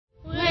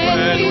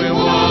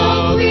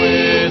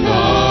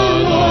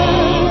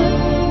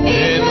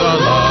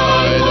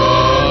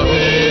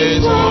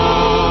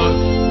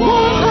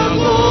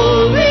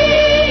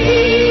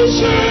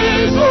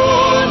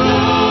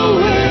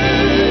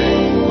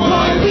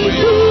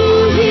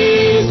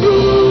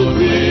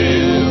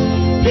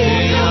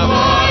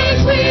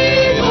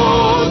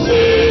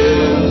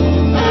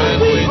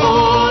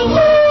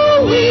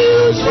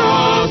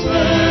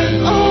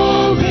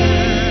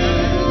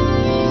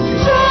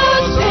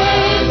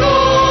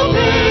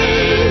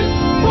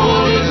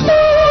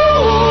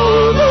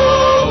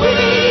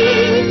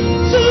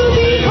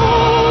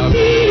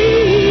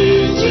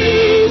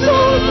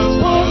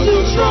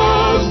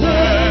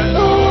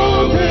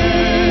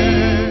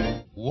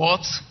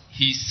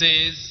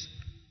says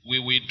we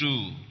will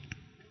do.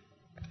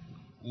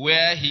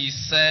 Where he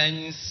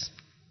sends,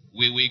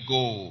 we will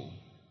go.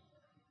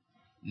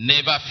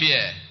 Never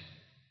fear.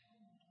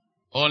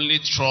 Only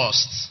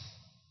trust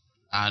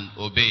and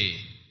obey.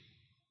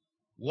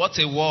 What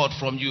a word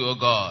from you, O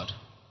God.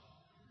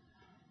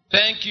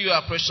 Thank you,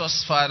 our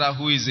precious Father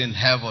who is in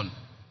heaven,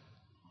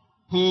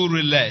 who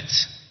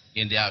relates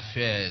in the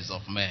affairs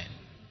of men.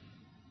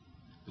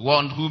 The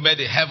one who made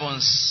the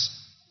heavens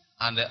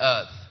and the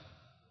earth,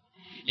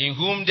 in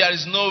whom there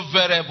is no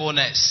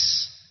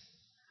variableness,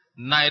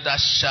 neither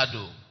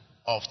shadow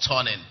of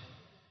turning,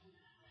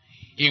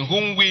 in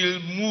whom we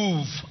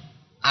move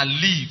and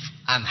live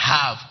and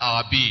have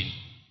our being.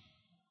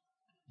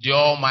 The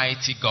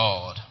Almighty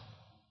God,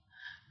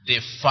 the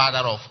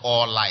Father of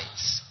all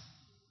lights.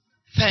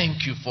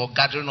 Thank you for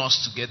gathering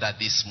us together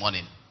this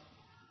morning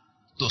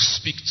to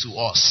speak to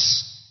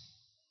us.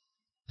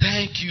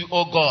 Thank you,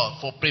 O God,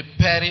 for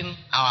preparing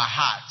our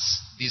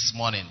hearts this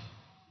morning.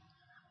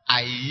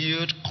 I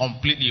yield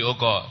completely, O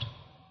God.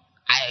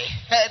 I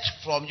heard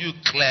from you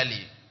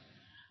clearly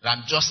that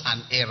I'm just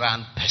an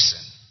errand person.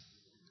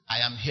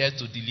 I am here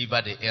to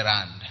deliver the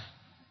errand.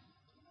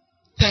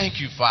 Thank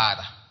you,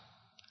 Father.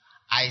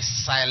 I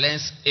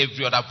silence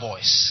every other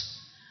voice,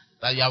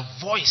 that your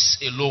voice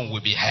alone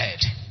will be heard.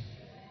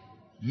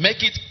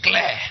 Make it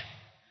clear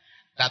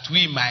that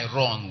we might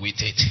run with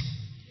it.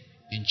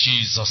 In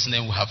Jesus'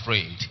 name we have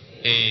prayed.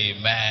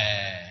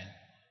 Amen.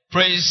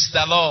 Praise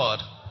the Lord.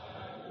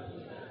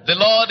 The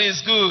Lord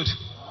is good.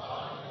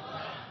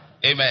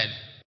 Amen.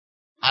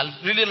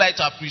 I'd really like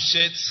to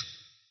appreciate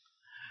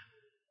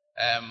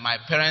my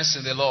parents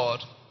in the Lord,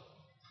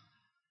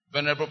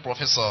 Venerable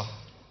Professor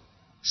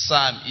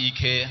Sam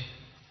Ike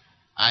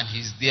and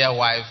his dear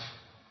wife,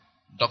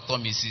 Dr.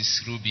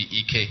 Mrs. Ruby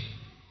Ike.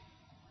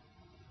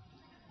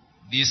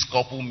 This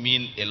couple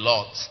mean a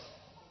lot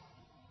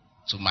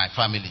to my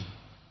family.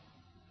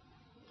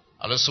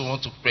 I also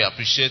want to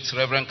appreciate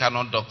Reverend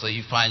Canon Dr.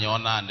 Iheanyi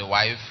Nwogu and the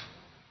wife,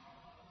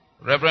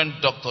 Reverend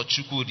Dr.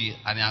 Chukwudi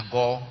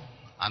Anyago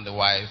and the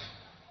wife,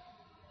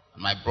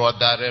 my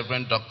brother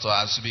Reverend Dr.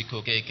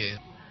 Azubiko Keke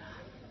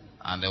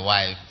and the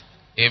wife.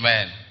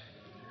 Amen.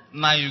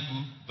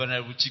 Nayugu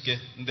Venerable Chike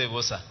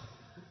Ndevosa.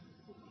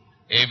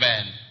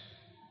 Amen.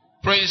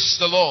 Praise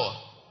the Lord.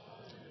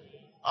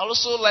 I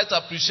also like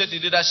to appreciate the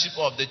leadership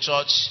of the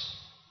church.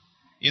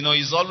 You know,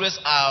 it's always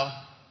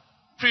our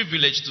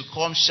privilege to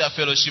come share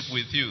fellowship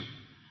with you.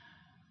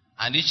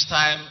 And each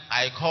time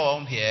I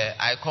come here,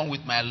 I come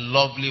with my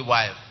lovely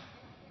wife.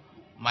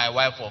 My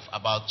wife of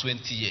about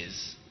 20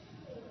 years.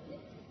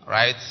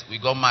 Right? We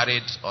got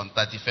married on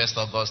 31st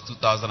August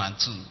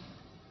 2002.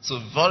 So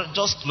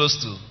just close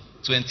to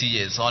 20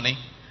 years, honey.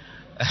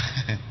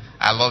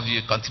 I love you.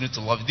 Continue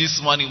to love you.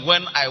 This morning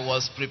when I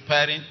was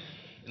preparing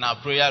in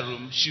our prayer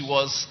room,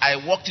 I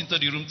walked into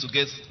the room to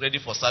get ready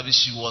for service.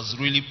 She was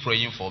really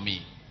praying for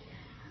me.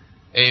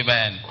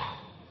 Amen.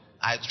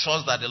 I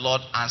trust that the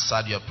Lord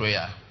answered your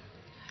prayer.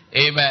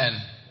 Amen.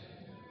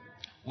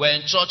 We're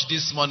in church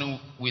this morning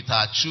with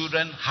our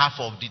children, half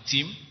of the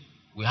team.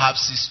 We have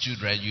 6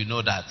 children, you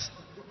know that.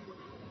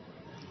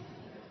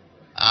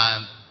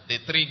 And the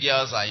 3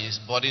 girls are in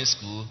boarding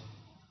school,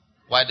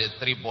 while the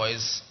 3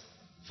 boys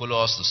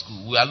follow us to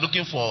school. We are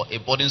looking for a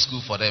boarding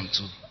school for them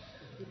too.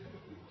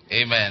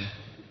 Amen.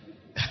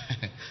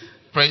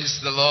 Praise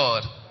the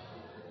Lord.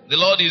 The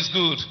Lord is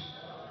good.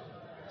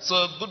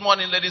 So good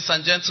morning, ladies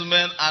and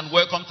gentlemen, and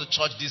welcome to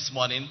church this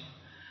morning.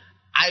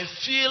 I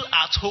feel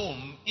at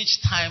home each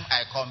time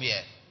I come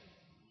here.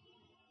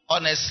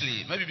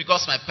 Honestly, maybe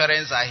because my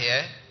parents are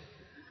here,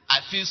 I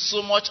feel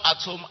so much at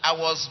home. I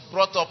was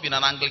brought up in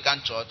an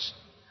Anglican church,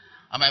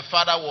 and my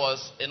father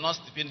was a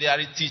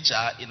non-stipendiary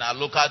teacher in our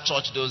local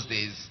church those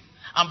days.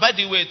 And by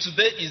the way,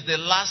 today is the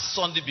last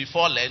Sunday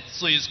before Lent,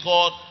 so it's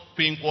called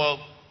Pinkwo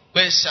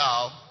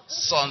Special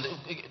Sunday,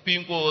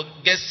 Pinkwo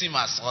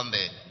Gesima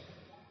Sunday.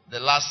 The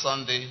last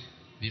Sunday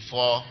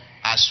before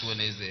Ash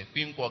Wednesday.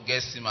 Pinkwo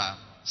Gesima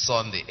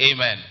Sunday.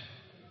 Amen.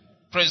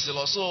 Praise the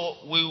Lord. So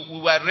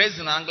we were raised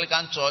in an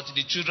Anglican church.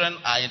 The children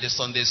are in the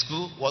Sunday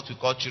school, what we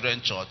call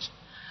children church.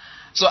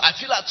 So I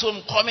feel at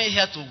home coming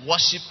here to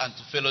worship and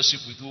to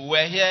fellowship with you. We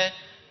were here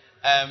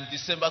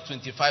December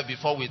 25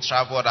 before we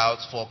traveled out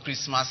for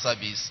Christmas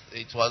service.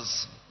 It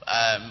was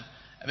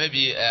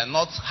maybe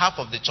not half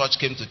of the church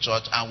came to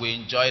church, and we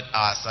enjoyed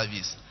our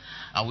service.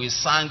 And we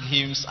sang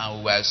hymns, and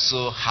we were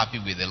so happy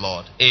with the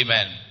Lord.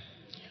 Amen.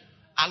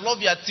 I love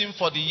your theme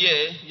for the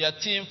year. Your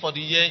theme for the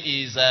year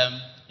is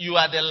you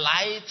are the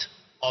light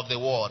of the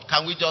world.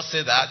 Can we just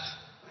say that?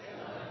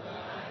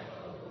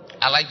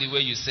 I like the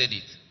way you said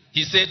it.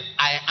 He said,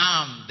 I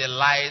am the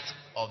light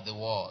of the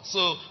world.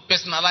 So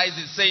personalize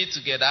it. Say it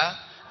together.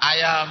 I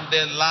am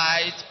the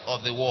light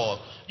of the world.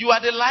 You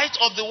are the light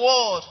of the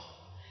world.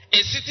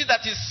 A city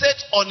that is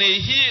set on a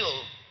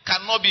hill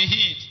cannot be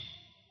hid.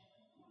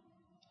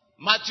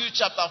 Matthew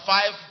chapter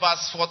 5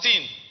 verse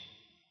 14.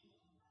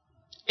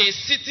 A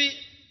city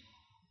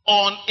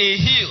on a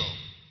hill.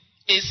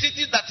 A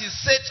city that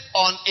is set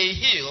on a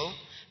hill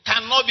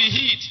cannot be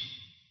hid.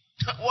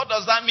 What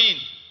does that mean?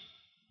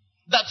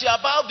 that you are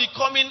about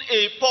becoming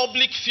a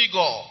public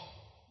figure.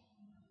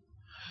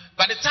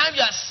 By the time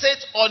you are set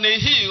on a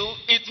hill,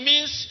 it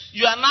means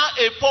you are now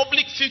a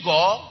public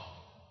figure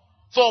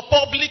for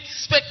public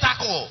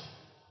spectacle.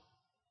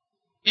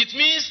 It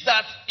means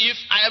that if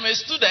I am a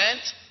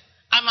student,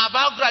 I'm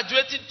about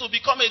graduating to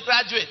become a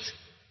graduate,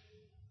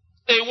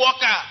 a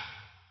worker.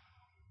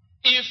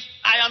 If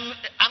I am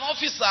an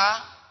officer,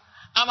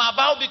 I'm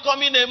about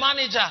becoming a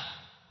manager.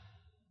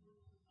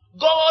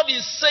 God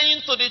is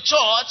saying to the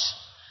church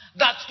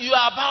that you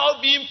are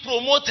about being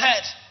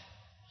promoted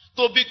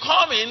to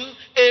becoming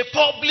a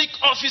public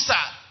officer.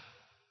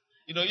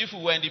 You know, if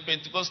we were in the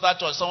Pentecostal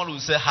church, someone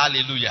would say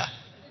hallelujah.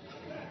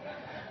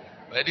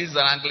 But this is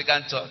an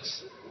Anglican church.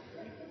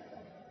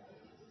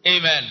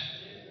 Amen.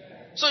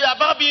 So you're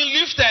about being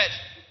lifted.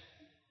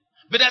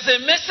 But there's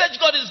a message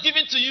God is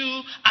giving to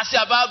you as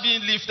you're about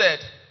being lifted.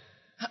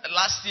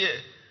 Last year,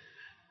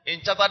 in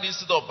Chartered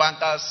Institute of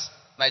Bankers,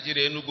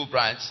 Nigeria, Enugu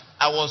branch,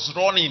 I was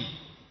running.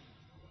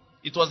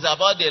 It was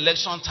about the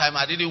election time.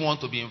 I didn't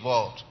want to be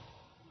involved.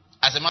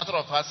 As a matter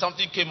of fact,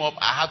 something came up.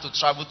 I had to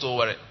travel to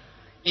Owerri.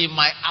 In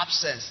my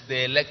absence,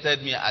 they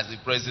elected me as the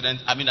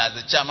president, as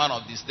the chairman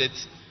of the state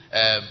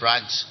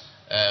branch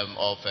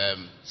of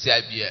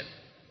CIBN.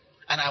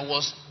 And I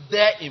was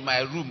there in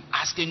my room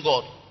asking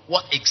God,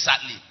 what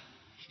exactly?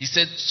 He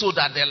said, so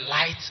that the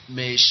light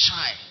may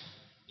shine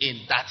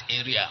in that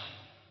area.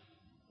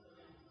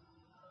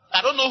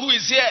 I don't know who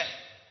is here.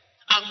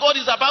 And God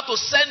is about to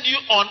send you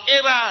on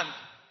errand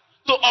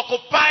to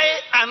occupy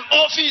an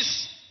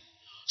office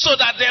so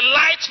that the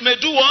light may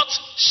do what?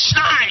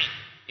 Shine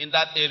in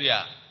that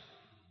area.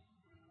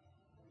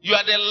 You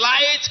are the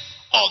light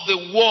of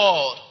the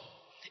world.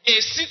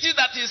 A city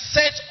that is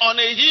set on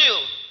a hill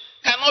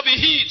cannot be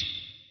hid.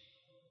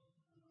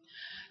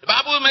 The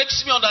Bible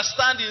makes me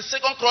understand in 2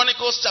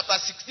 Chronicles chapter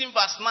 16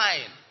 verse 9.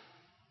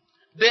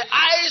 The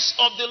eyes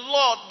of the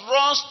Lord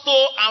run to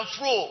and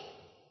fro.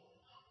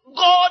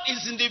 God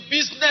is in the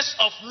business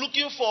of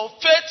looking for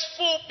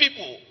faithful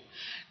people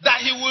that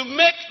he will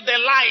make the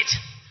light.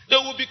 They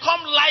will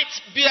become light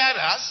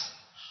bearers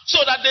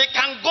so that they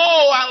can go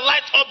and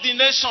light up the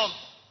nation.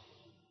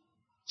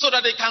 So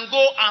that they can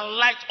go and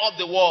light up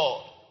the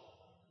world.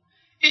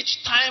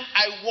 Each time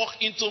I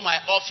walk into my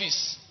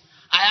office,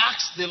 I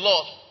ask the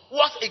Lord,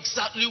 what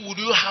exactly would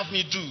you have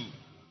me do?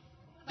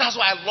 That's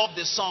why I love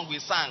the song we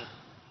sang.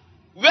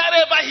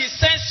 Wherever he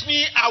sends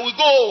me, I will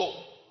go.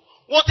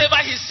 Whatever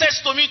he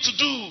says to me to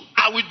do,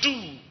 I will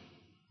do.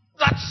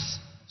 That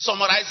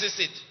summarizes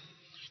it.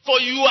 For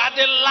you are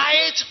the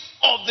light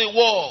of the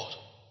world.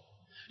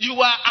 You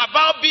are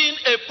about being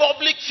a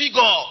public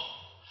figure.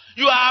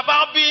 You are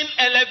about being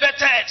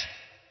elevated.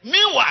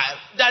 Meanwhile,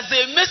 there's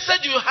a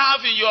message you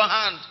have in your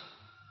hand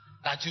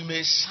that you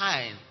may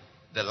shine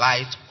the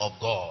light of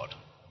God.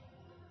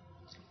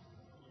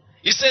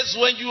 It says,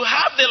 when you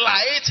have the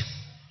light,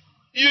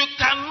 you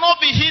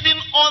cannot be hidden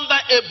under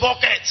a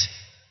bucket.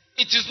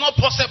 It is not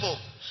possible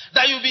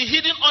that you be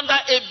hidden under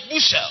a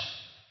bushel.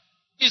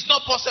 It's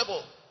not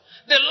possible.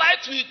 The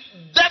light will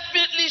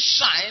definitely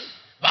shine.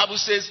 Bible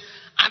says,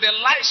 and the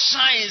light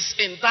shines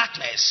in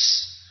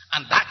darkness,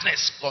 and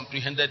darkness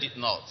comprehended it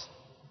not.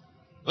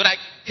 When I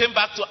came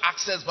back to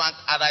Access Bank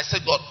and I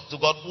said to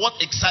God,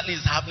 what exactly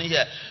is happening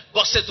here?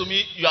 God said to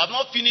me, you have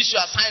not finished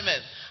your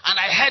assignment. And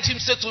I heard him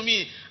say to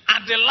me,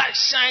 and the light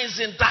shines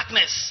in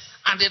darkness,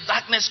 and the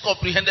darkness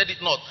comprehended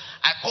it not.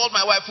 I called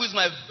my wife, who is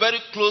my very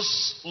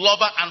close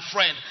lover and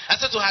friend. I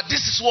said to her,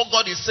 this is what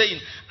God is saying.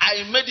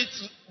 I made it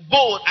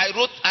bold. I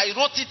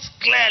wrote it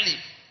clearly,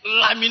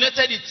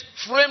 laminated it,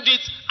 framed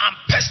it, and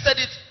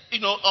pasted it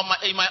in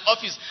my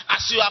office.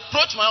 As you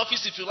approach my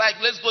office, if you like,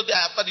 let's go there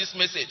after this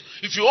message.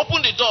 If you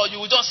open the door, you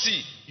will just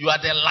see you are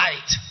the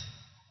light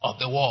of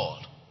the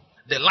world.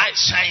 The light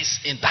shines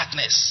in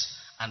darkness,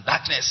 and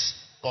darkness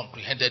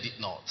comprehended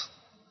it not.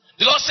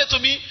 The Lord said to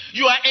me,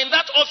 you are in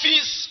that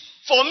office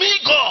for me,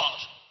 God.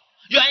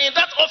 You are in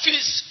that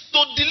office to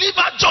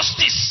deliver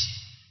justice.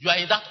 You are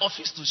in that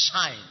office to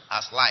shine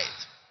as light.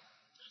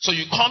 So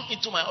you come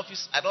into my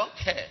office, I don't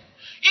care.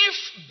 If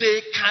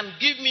they can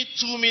give me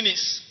 2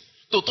 minutes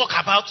to talk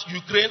about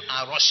Ukraine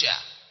and Russia,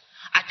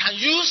 I can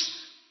use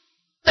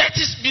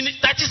 30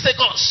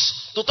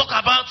 seconds to talk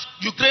about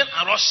Ukraine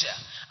and Russia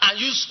and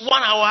use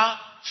 1 hour,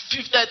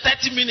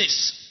 30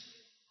 minutes.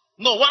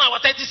 No, 1 hour,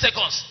 30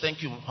 seconds.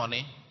 Thank you,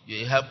 honey.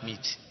 You help me.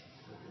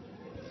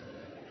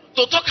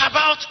 To talk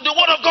about the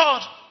Word of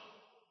God.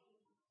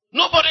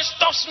 Nobody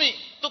stops me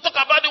to talk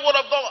about the Word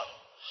of God.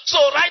 So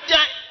right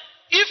there,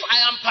 if I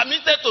am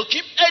permitted to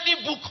keep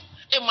any book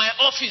in my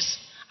office,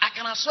 I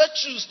can as well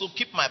choose to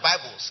keep my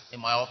Bibles in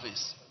my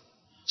office.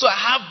 So I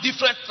have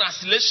different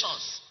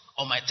translations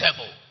on my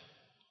table.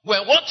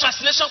 When one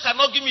translation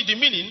cannot give me the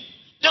meaning,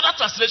 the other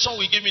translation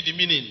will give me the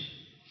meaning.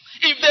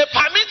 If they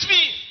permit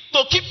me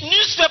to keep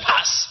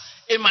newspapers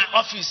in my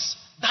office,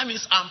 that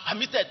means I'm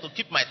permitted to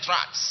keep my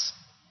tracts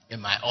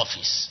in my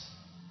office.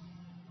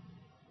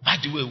 By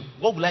the way,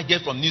 what will I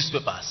get from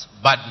newspapers?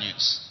 Bad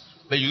news.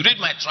 But you read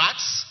my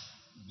tracts,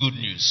 good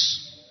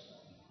news.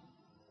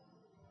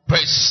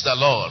 Praise the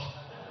Lord.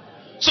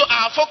 So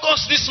our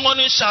focus this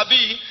morning shall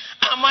be,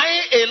 am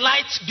I a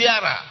light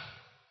bearer?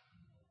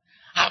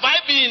 Have I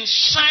been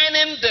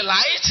shining the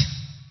light?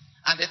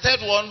 And the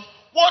third one,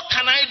 what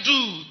can I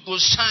do to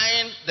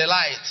shine the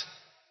light?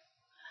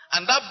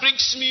 And that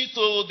brings me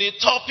to the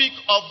topic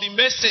of the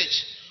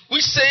message,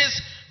 which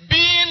says,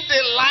 being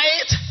the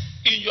light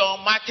in your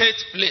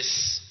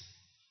marketplace.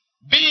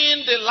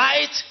 Being the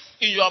light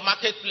in your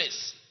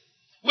marketplace.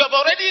 We have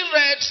already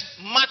read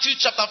Matthew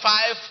chapter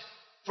 5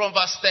 from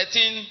verse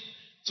 13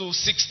 to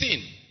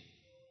 16.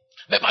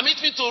 But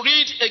permit me to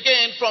read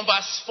again from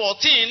verse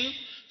 14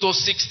 to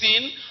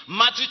 16,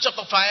 Matthew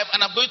chapter 5,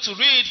 and I'm going to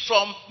read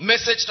from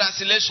Message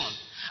Translation.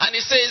 And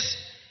it says,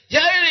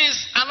 here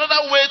is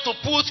another way to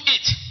put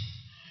it.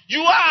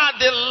 You are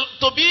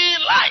to be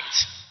light,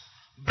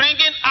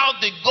 bringing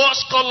out the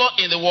God's color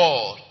in the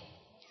world.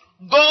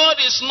 God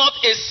is not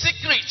a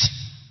secret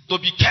to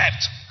be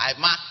kept. I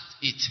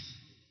marked it.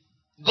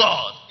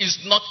 God is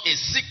not a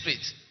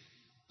secret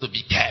to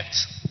be kept.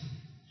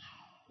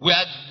 We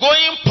are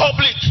going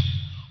public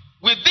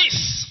with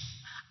this,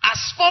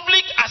 as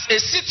public as a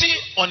city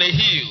on a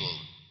hill.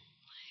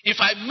 If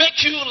I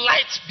make you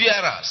light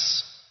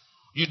bearers,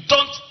 you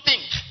don't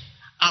think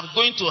I'm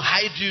going to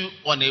hide you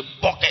on a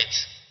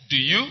bucket, do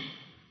you?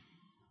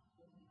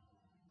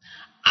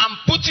 I'm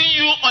putting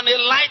you on a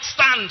light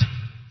stand.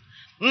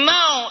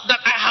 Now that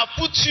I have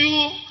put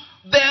you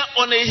there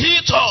on a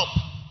hilltop,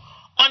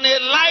 on a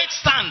light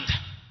stand,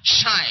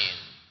 shine.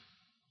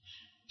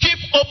 Keep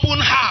open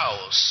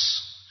house.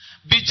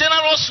 Be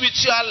generous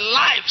with your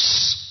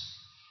lives.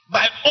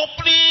 By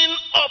opening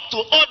up to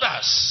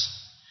others,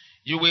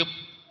 you will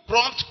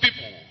prompt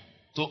people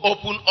to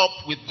open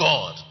up with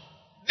God,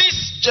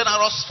 this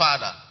generous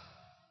Father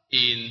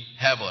in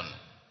heaven.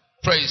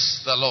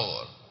 Praise the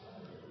Lord.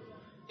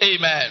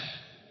 Amen.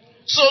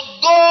 So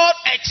God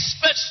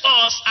expects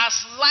us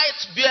as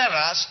light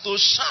bearers to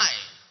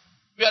shine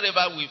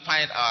wherever we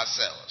find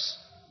ourselves.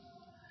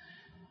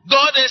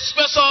 God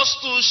expects us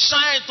to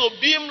shine, to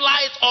beam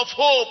light of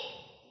hope.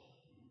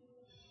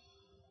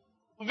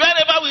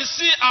 Wherever we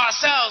see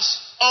ourselves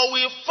or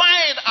we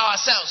find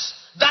ourselves,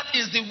 that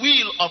is the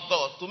will of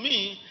God. To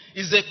me,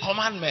 is a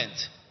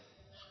commandment.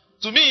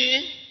 To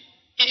me,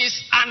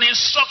 is an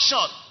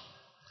instruction.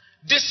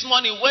 This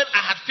morning when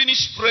I had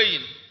finished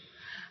praying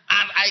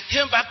and I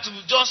came back to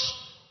just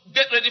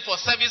get ready for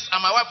service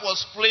and my wife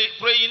was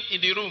praying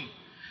in the room.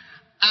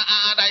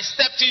 And I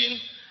stepped in,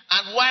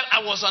 and while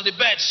I was on the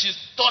bed, she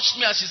touched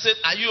me and she said,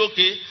 are you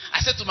okay? I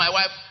said to my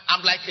wife,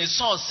 I'm like a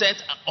son sent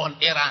on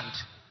errand.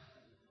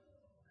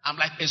 I'm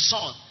like a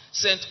son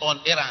sent on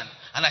errand.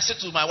 And I said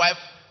to my wife,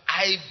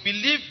 I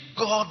believe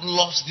God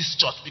loves this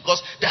church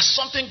because there's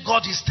something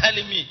God is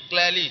telling me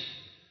clearly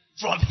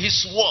from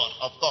His word,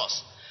 of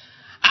course.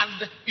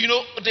 And,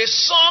 the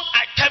song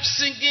I kept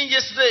singing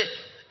yesterday,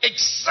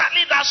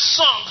 exactly that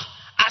song,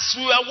 as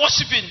we were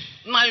worshiping,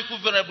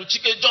 Naiku Venerable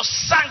Chike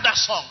just sang that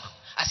song.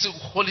 I said,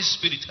 Holy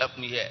Spirit, help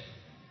me here.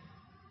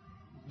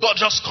 God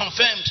just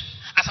confirmed.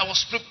 As I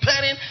was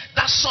preparing,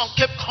 that song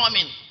kept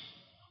coming.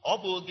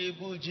 Oboge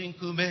buji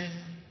nkume,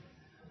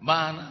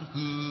 mana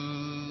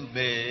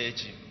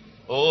nkumeji.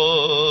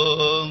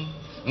 Oh,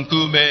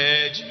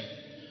 nkumeji,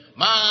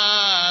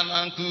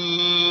 mana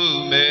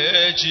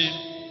nkumeji.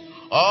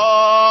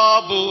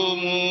 Obu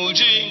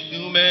muji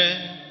nkume,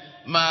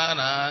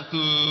 mana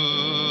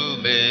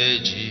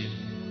nkumeji.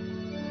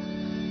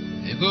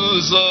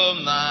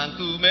 Eguzom na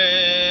nkume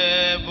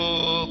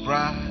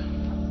bukra.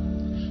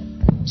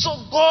 So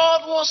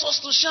God wants us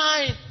to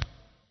shine.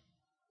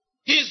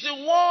 He's the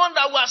one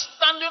that we are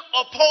standing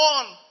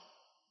upon.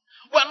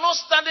 We are not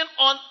standing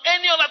on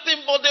any other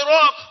thing but the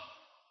rock.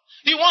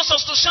 He wants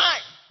us to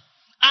shine.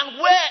 And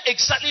where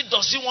exactly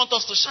does He want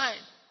us to shine?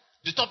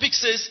 The topic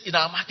says in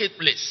our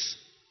marketplace.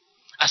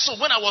 And so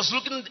when I was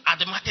looking at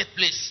the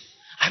marketplace,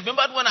 I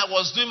remembered when I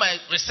was doing my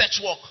research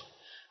work,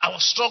 I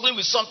was struggling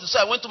with something. So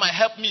I went to my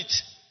helpmeet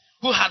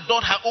who had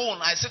done her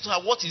own. I said to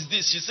her, what is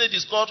this? She said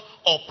it's called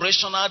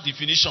operational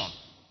definition.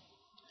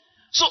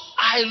 So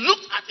I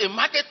looked at a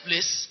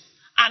marketplace,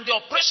 and the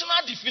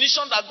operational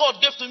definition that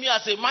God gave to me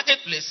as a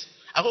marketplace,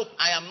 I hope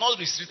I am not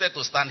restricted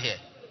to stand here.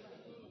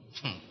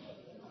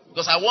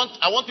 Because I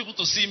want people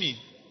to see me.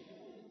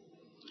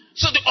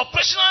 So the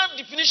operational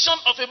definition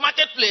of a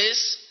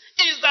marketplace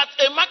is that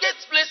a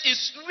marketplace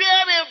is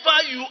wherever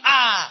you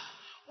are,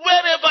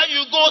 wherever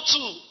you go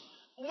to,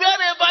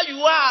 wherever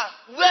you are,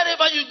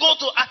 wherever you go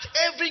to at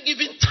every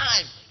given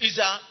time is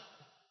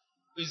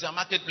a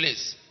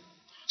marketplace.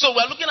 So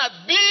we're looking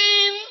at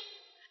being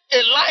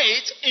a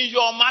light in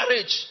your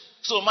marriage.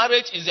 So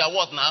marriage is your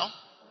what now?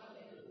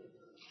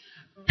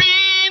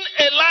 Being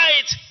a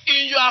light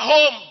in your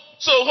home.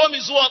 So home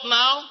is what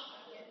now?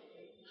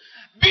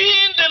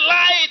 Being the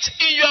light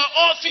in your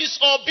office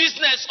or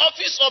business.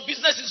 Office or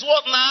business is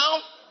what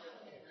now?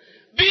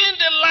 Being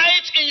the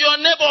light in your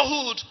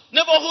neighborhood.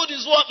 Neighborhood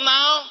is what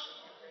now?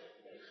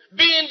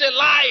 Being the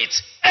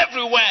light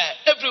everywhere.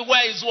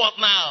 Everywhere is what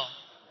now?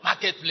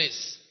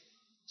 Marketplace.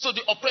 So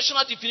the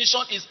operational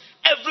definition is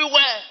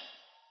everywhere.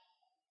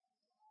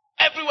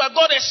 Everywhere,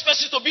 God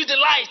expects you to be the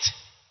light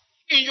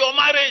in your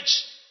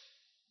marriage.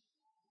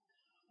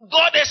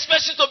 God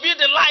expects you to be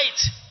the light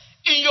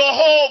in your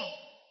home.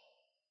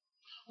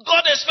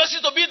 God expects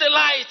you to be the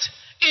light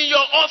in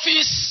your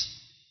office.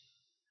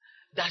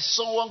 There's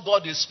someone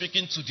God is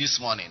speaking to this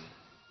morning.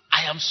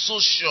 I am so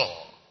sure.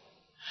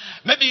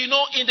 Maybe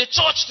in the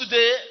church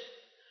today,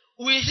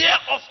 we hear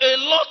of a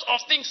lot of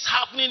things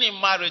happening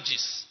in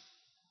marriages.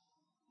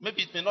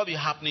 Maybe it may not be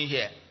happening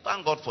here.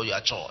 Thank God for your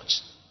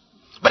church.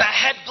 But I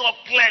heard God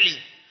clearly.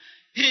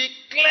 He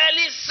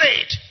clearly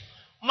said,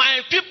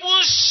 my people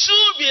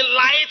should be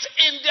light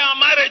in their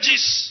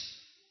marriages.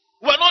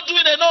 We're not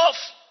doing enough.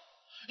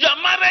 Your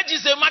marriage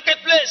is a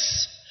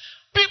marketplace.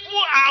 People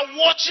are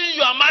watching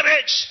your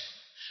marriage.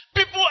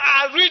 People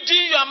are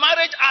reading your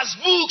marriage as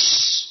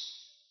books.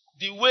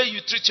 The way you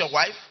treat your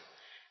wife,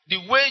 the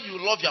way you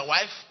love your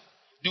wife,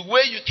 the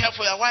way you care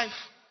for your wife.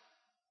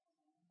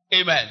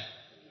 Amen.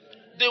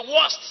 The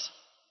worst,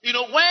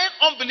 when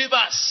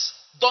unbelievers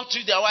don't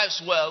treat their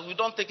wives well, we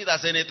don't take it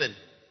as anything.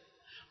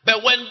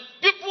 But when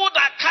people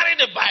that carry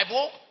the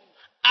Bible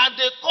and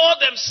they call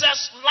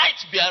themselves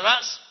light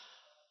bearers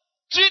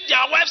treat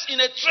their wives in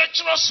a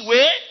treacherous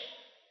way,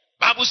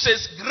 Bible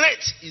says,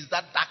 great is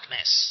that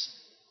darkness.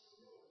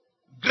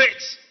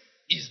 Great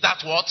is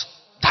that what?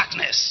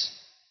 Darkness.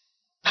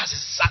 That's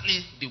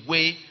exactly the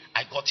way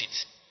I got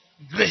it.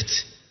 Great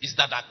is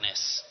that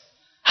darkness.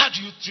 How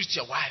do you treat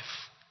your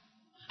wife?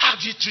 How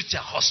do you treat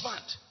your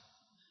husband?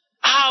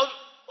 How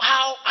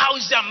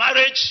is their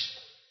marriage?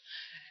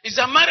 Is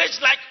their marriage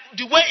like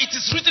the way it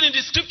is written in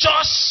the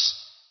scriptures?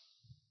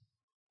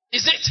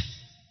 Is it?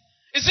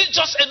 Is it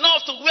just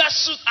enough to wear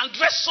suit and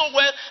dress so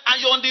well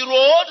and you're on the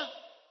road?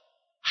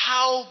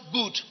 How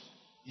good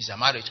is your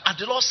marriage? And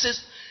the Lord says,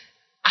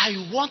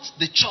 I want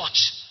the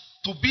church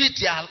to be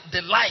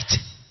the light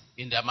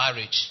in their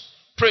marriage.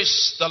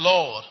 Praise the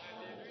Lord.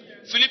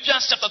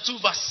 Philippians chapter 2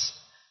 verse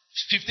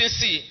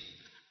 15c.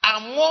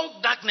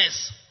 Among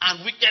darkness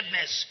and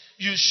wickedness,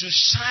 you should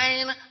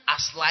shine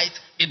as light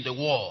in the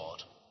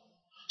world.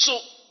 So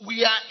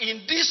we are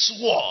in this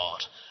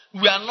world.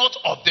 We are not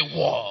of the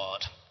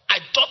world. I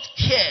don't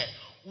care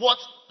what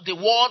the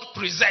world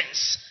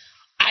presents.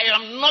 I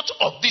am not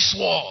of this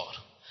world.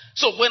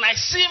 So when I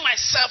see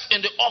myself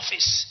in the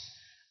office,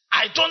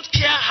 I don't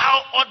care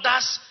how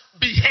others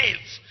behave.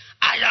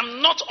 I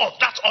am not of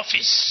that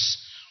office.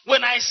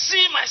 When I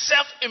see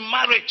myself in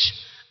marriage,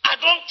 I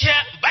don't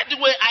care. By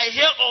the way, I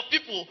hear of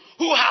people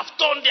who have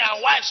turned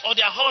their wives or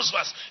their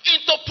husbands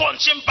into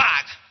punching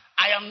bag.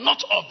 I am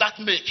not of that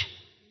make.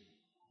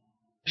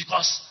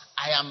 Because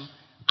I am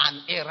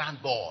an errand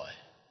boy.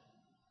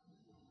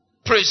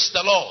 Praise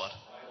the Lord.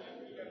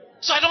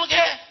 So I don't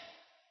care.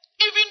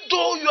 Even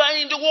though you are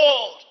in the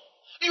world,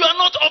 you are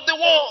not of the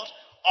world.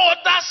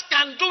 Others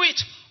can do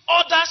it.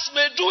 Others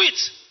may do it.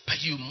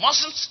 But you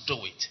mustn't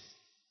do it.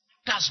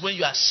 That's when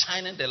you are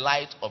shining the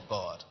light of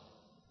God.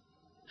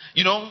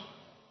 A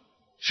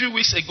few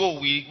weeks ago,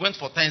 we went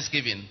for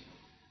Thanksgiving.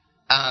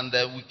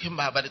 And we came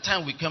back. By the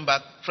time we came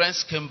back,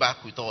 friends came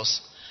back with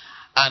us.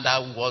 And I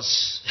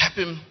was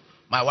helping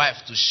my wife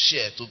to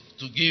share,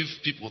 to give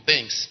people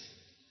things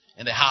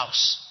in the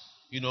house.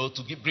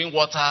 Bring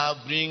water,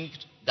 bring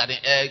garden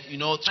egg,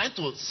 trying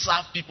to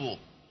serve people.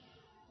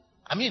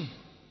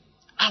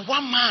 And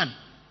one man,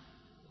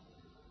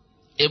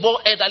 a more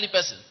elderly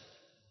person,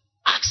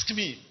 asked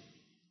me,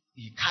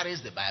 he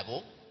carries the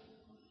Bible,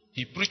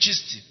 he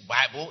preaches the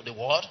Bible, the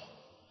word.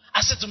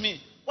 I said to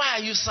me, why are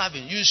you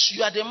serving?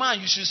 You are the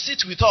man, you should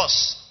sit with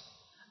us.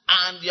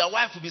 And your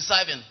wife will be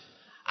serving.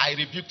 I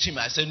rebuked him.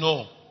 I said,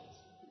 no,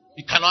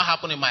 it cannot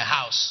happen in my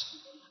house.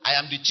 I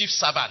am the chief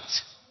servant.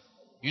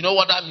 You know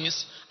what that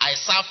means? I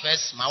serve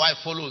first, my wife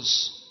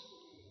follows.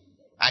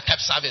 I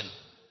kept serving.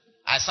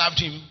 I served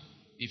him.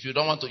 If you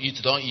don't want to eat,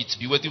 don't eat.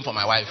 Be waiting for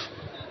my wife.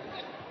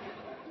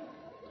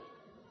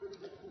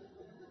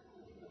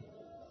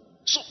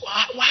 So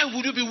why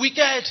would you be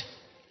wicked?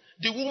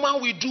 The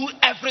woman will do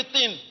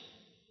everything.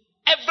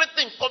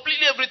 Everything,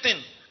 completely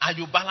everything. And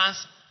you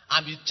balance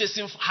and be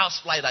chasing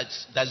housefly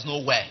that's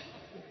nowhere.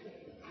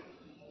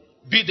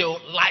 Be the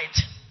light.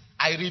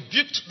 I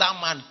rebuked that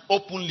man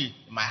openly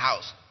in my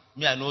house.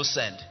 Me, I no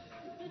send.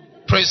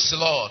 Praise the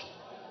Lord.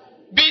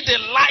 Be the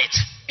light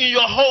in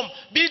your home.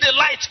 Be the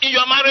light in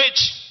your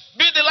marriage.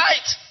 Be the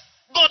light.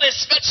 God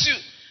expects you.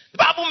 The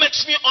Bible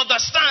makes me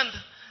understand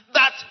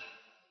that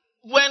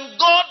when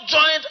God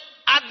joined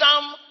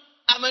Adam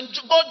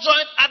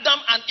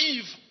and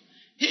Eve,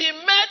 He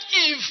made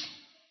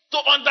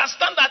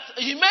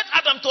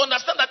Adam to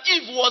understand that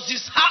Eve was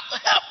his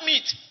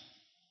helpmeet.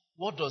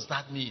 What does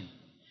that mean?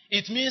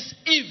 It means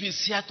Eve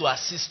is here to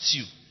assist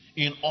you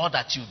in all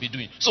that you'll be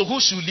doing. So who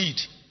should lead?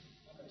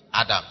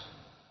 Adam.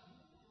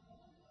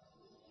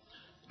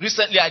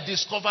 Recently I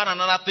discovered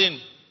another thing.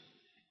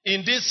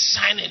 In this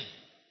shining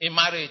in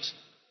marriage,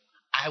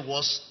 I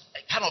was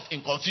kind of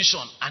in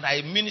confusion. And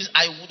I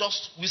would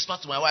just whisper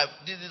to my wife,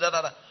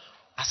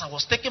 as I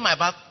was taking my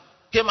bath,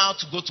 came out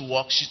to go to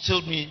work, she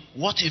told me,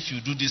 what if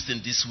you do this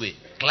thing this way?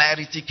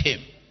 Clarity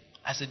came.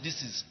 I said,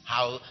 this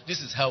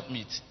is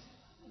helpmeet.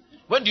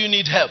 When do you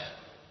need help?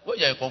 When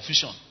you are in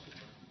confusion.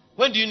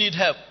 When do you need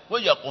help?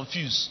 When you are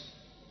confused.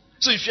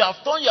 So if you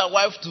have turned your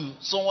wife to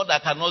someone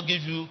that cannot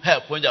give you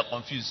help when you are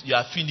confused, you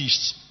are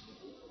finished.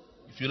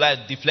 If you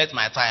like, deflate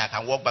my tire, I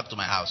can walk back to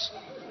my house.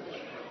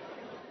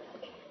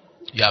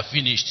 You are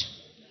finished.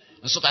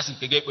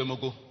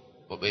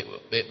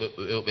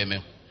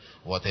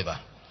 Whatever.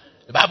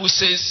 The Bible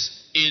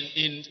says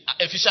in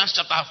Ephesians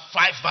chapter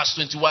 5 verse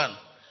 21,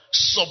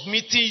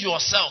 submitting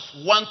yourself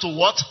one to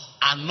what?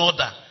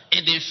 Another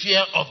in the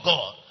fear of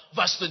God.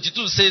 Verse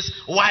 22 says,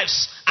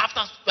 wives,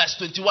 after verse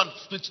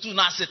 22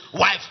 now said,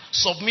 wife,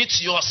 submit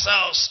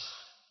yourselves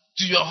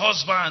to your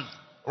husband,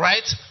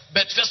 right?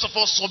 But first of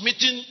all,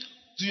 submitting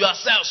to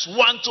yourselves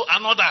one to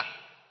another.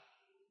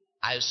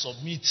 I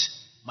submit,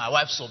 my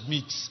wife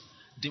submits.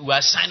 We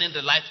are shining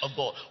the light of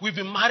God. We've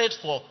been married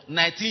for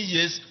 19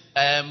 years,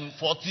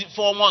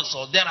 44 months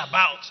or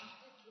thereabout.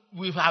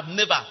 We have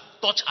never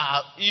touched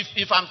her.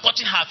 If I'm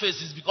touching her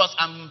face, it's because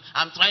I'm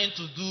trying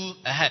to do.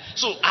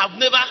 So I've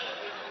never.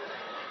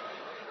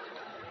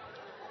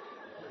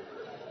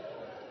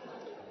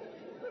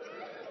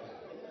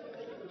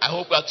 I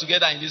hope we are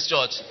together in this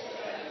church.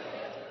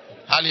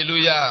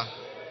 Hallelujah.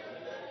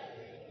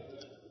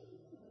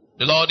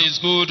 The Lord is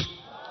good.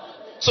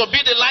 So be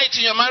the light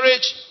in your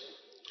marriage.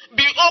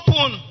 Be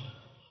open.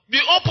 Be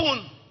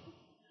open.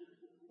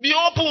 Be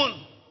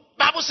open.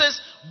 Bible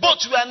says, both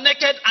were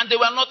naked and they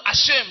were not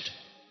ashamed.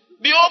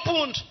 Be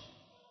opened.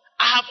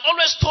 I have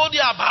always told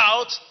you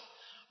about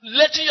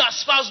letting your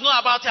spouse know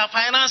about your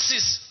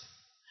finances.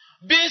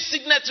 Being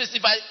signatories.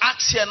 If I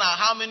ask here now,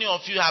 how many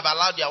of you have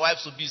allowed your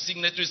wives to be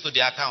signatories to the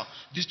account?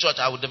 This church,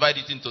 I will divide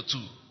it into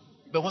two.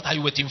 But what are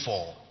you waiting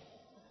for?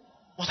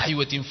 What are you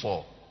waiting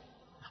for?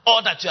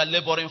 All that you are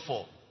laboring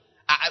for.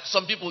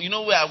 Some people, you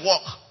know where I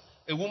work,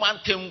 a woman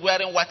came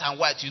wearing white and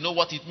white. You know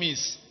what it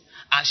means?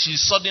 And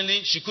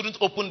she couldn't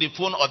open the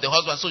phone of the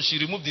husband, so she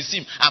removed the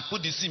SIM and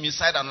put the SIM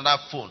inside another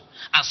phone.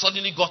 And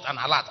suddenly got an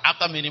alert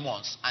after many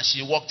months. And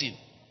she walked in.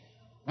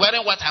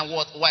 Wearing white and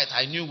white,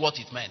 I knew what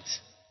it meant.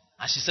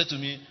 And she said to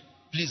me,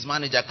 please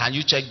manager, can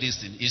you check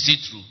this thing? Is it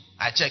true?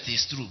 I checked,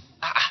 it's true.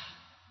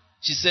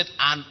 She said,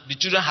 and the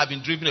children have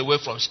been driven away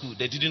from school.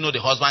 They didn't know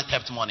the husband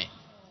kept money.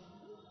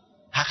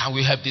 How can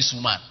we help this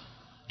woman?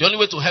 The only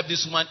way to help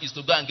this woman is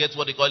to go and get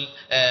what they call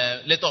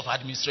letter of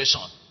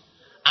administration.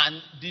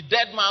 And the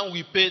dead man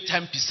will pay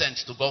 10%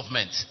 to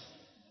government.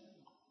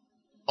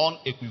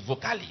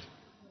 Unequivocally.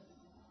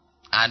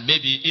 And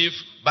maybe if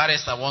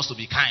barrister wants to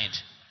be kind,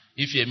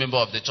 if you're a member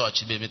of the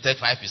church, you may take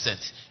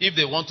 5%. If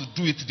they want to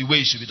do it the way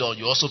it should be done,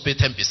 you also pay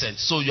 10%.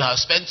 So you have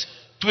spent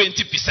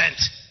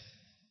 20%.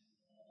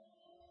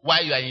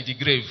 While you are in the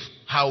grave,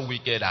 how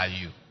wicked are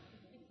you?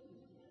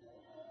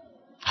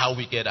 How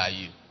wicked are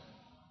you?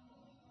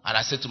 And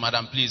I said to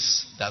madam,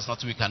 please, there's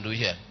nothing we can do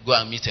here. Go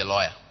and meet a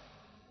lawyer.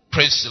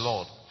 Praise the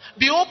Lord.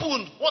 Be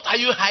open. What are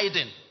you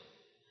hiding?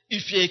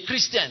 If you're a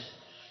Christian,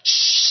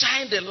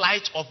 shine the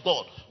light of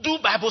God. Do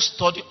Bible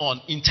study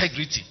on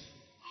integrity.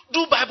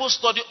 Do Bible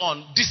study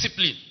on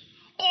discipline.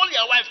 Call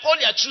your wife, call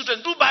your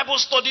children. Do Bible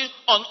study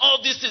on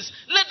all these things.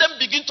 Let them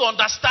begin to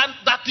understand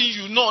that thing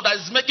you know that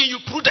is making you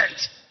prudent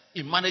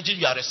in managing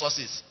your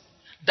resources.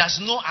 There's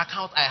no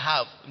account I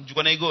have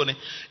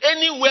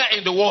anywhere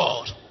in the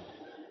world.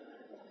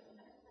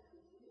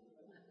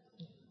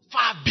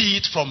 Far be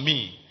it from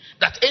me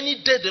that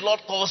any day the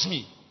Lord calls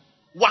me,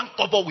 one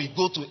kobo will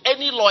go to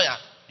any lawyer.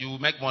 You will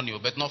make money,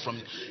 but not from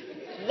me.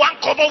 One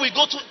kobo will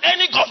go to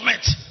any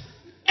government.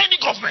 Any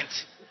government.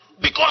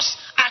 Because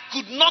I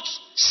could not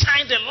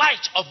shine the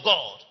light of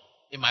God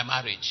in my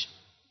marriage.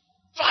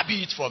 Far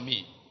be it from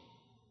me.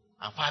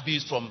 And far be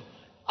it from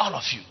all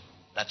of you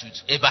that would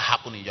ever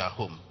happen in your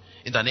home.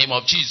 In the name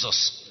of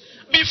Jesus.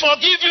 Be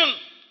forgiven.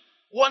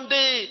 One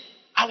day,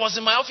 I was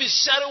in my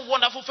office sharing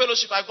wonderful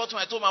fellowship. I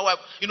told my wife,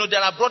 there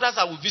are brothers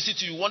that will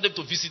visit you. You want them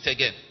to visit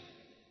again.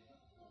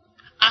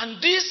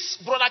 And this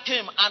brother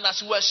came, and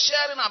as we were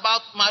sharing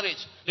about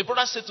marriage, the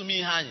brother said to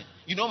me, Iheanyi,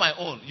 you know my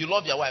own. You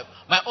love your wife.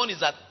 My own is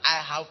that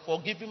I have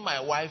forgiven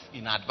my wife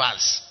in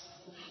advance.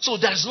 So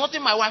there's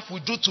nothing my wife will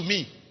do to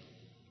me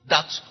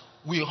that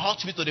will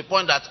hurt me to the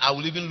point that I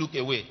will even look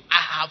away.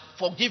 I have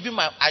forgiven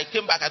I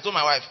came back, I told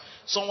my wife,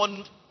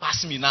 someone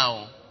passed me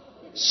now.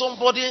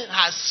 Somebody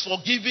has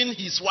forgiven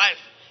his wife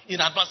in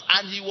advance,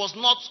 and he was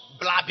not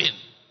blabbing.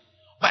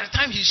 By the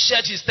time he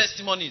shared his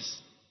testimonies,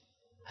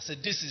 I said,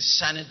 this is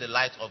shining the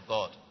light of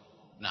God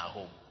in our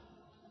home.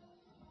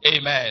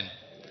 Amen.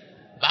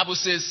 Bible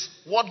says,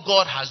 what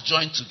God has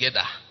joined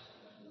together,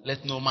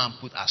 let no man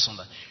put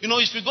asunder.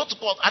 If you go to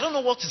court, I don't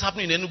know what is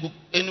happening in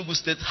Enugu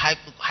State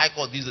High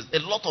Court these days. A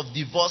lot of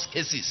divorce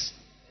cases.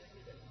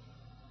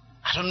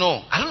 I don't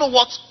know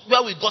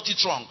where we got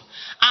it wrong.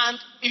 And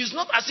it's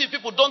not as if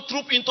people don't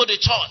troop into the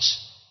church.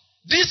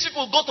 These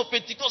people go to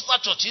Pentecostal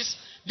churches.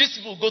 These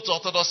people go to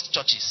Orthodox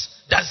churches.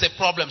 There's a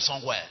problem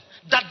somewhere.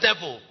 That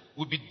devil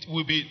will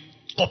be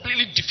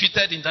completely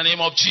defeated in the name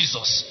of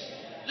Jesus.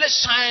 Let's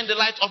shine the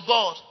light of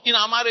God in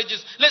our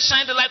marriages. Let's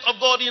shine the light of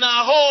God in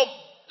our home.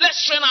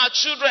 Let's train our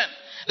children.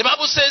 The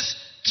Bible says,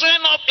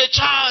 train up a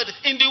child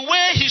in the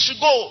way he should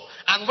go,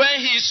 and when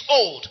he is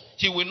old,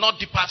 he will not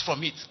depart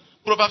from it.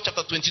 Proverbs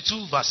chapter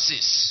 22, verse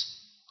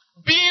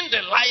 6. Being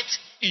the light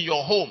in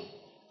your home,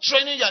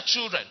 training your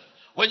children.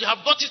 When you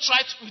have got it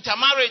right with your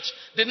marriage,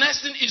 the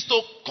next thing is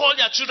to call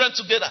your children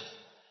together.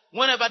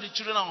 Whenever the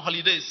children are on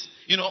holidays,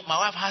 my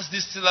wife has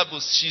this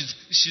syllabus.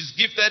 She's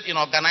gifted in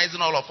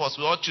organizing all of us.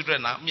 We're all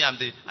children now. Me,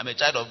 I'm a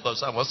child of God,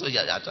 so I'm also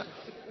here.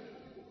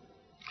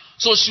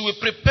 So she will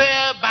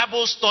prepare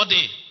Bible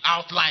study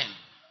outline.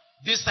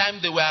 This time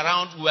they were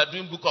around, we were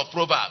doing book of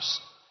Proverbs.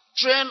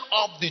 Train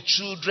up the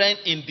children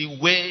in the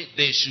way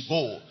they should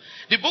go.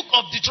 The book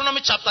of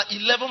Deuteronomy chapter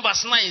 11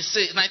 verse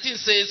 19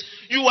 says,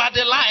 you are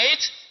the light,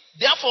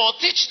 therefore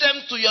teach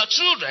them to your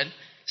children,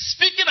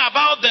 speaking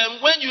about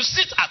them when you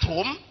sit at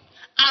home,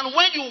 and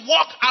when you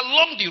walk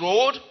along the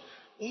road,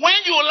 when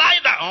you lie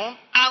down,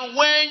 and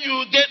when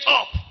you get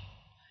up.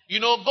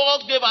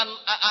 God gave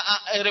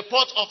a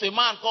report of a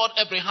man called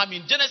Abraham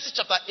in Genesis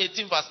chapter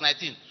 18 verse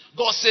 19.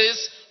 God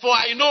says, for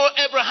I know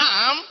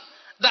Abraham,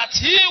 that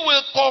he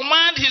will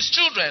command his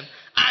children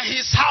and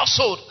his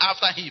household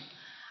after him,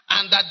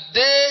 and that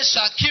they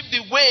shall keep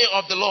the way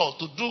of the Lord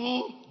to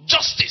do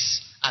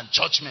justice and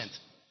judgment,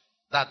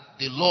 that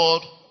the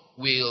Lord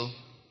will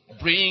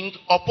bring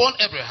upon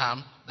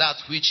Abraham that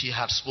which he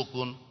had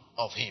spoken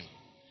of him.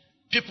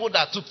 People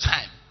that took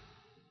time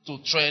to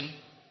train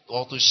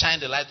or to shine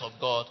the light of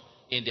God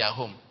in their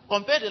home.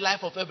 Compare the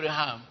life of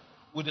Abraham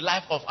with the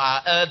life of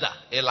our elder,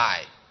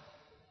 Eli.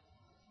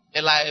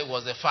 Eli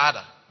was a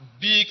father,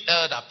 big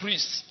elder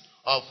priest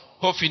of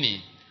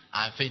Hophni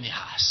and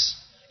Phinehas.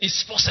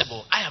 It's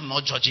possible, I am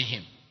not judging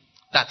him,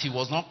 that he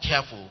was not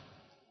careful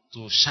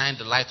to shine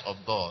the light of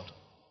God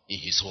in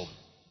his home.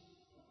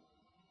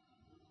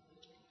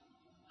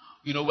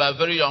 We are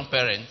very young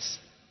parents.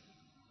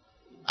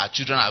 Our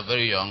children are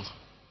very young.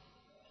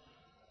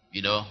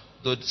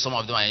 Though some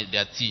of them are in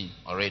their teen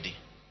already.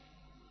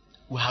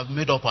 We have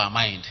made up our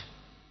mind.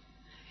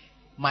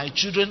 My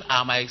children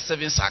are my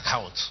savings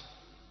account,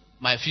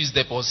 my fixed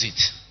deposit,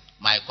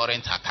 my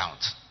current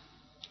account.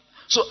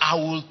 So I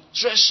will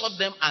treasure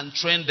them and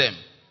train them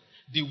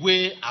the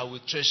way I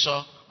will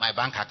treasure my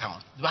bank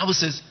account. The Bible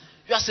says,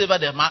 wherever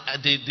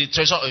the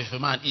treasure of a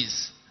man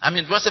is,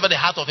 wherever the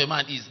heart of a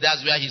man is,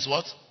 that's where his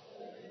what?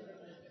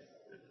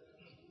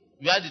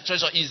 Where the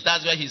treasure is,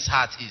 that's where his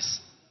heart is.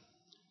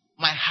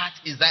 My heart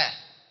is there.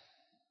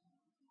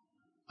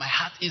 My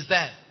heart is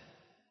there.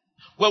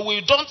 If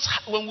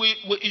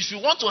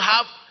we want to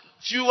have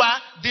fewer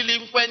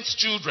delinquent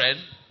children,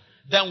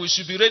 then we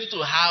should be ready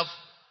to have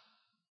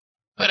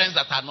parents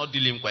that are not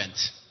delinquent.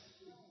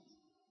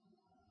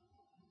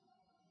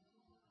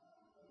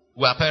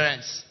 We are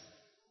parents.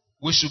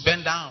 We should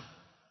bend down.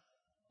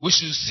 We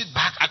should sit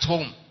back at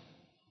home.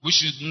 We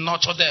should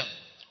nurture them.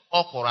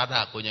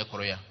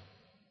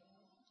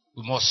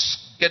 We must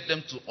get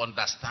them to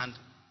understand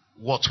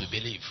what we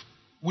believe.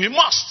 We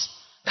must.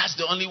 That's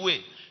the only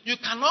way. You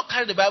cannot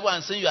carry the Bible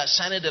and say you are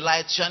shining the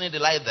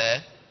light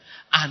there,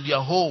 and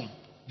your home,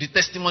 the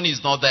testimony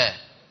is not there.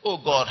 Oh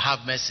God,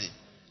 have mercy.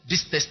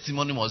 This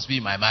testimony must be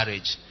in my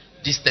marriage.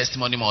 This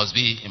testimony must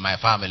be in my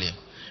family.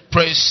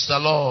 Praise the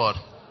Lord.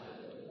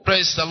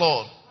 Praise the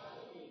Lord.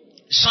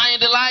 Shine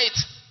the light.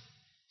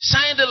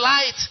 Shine the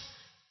light.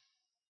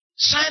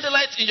 Shine the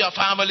light in your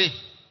family.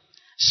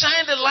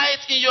 Shine the light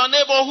in your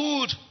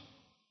neighborhood.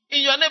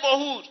 In your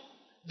neighborhood.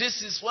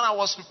 This is when I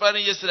was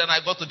preparing yesterday and I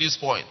got to this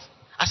point.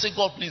 I said,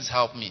 God, please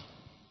help me.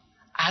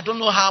 I don't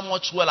know how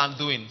much well I'm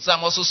doing. So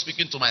I'm also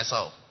speaking to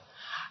myself.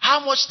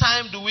 How much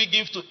time do we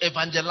give to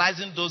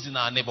evangelizing those in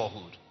our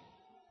neighborhood?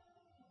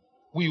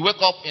 We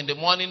wake up in the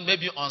morning,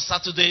 maybe on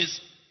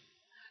Saturdays.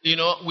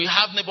 We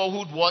have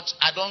neighborhood watch.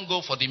 I don't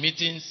go for the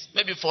meetings,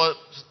 maybe for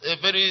a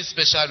very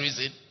special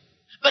reason.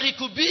 But it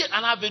could be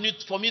an avenue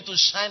for me to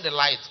shine the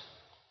light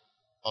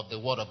of the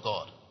Word of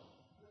God.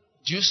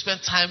 Do you spend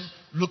time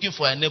looking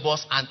for your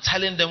neighbors and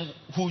telling them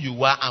who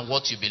you are and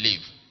what you believe?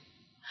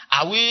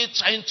 Are we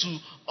trying to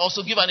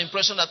also give an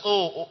impression that,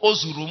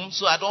 Ozurum,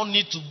 so I don't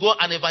need to go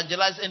and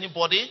evangelize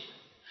anybody?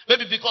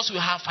 Maybe because we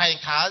have fine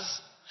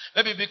cars.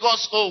 Maybe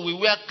because, we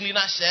wear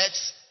cleaner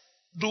shirts.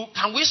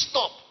 Can we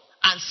stop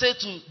and say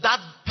to that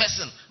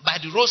person by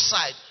the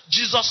roadside,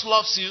 Jesus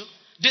loves you.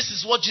 This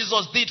is what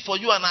Jesus did for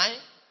you and I.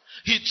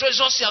 He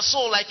treasures your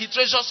soul like he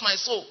treasures my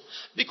soul.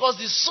 Because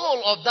the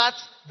soul of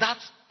that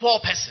poor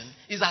person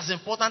is as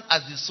important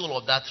as the soul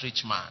of that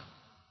rich man.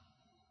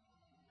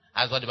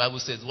 As what the Bible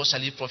says, what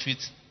shall it profit?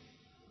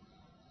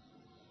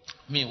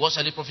 What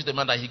shall it profit a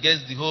man that he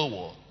gets the whole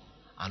world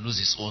and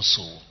loses his own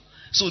soul?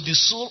 So the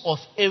soul of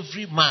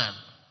every man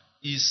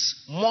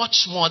is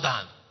much more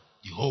than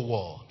the whole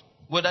world.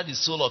 Whether the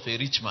soul of a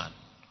rich man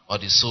or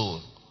the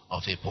soul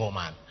of a poor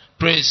man.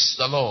 Praise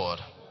the Lord.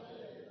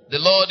 The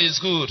Lord is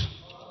good.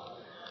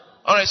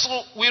 Alright,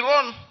 so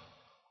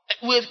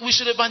we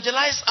should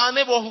evangelize our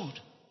neighborhood.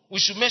 We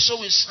should make sure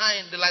we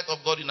shine the light of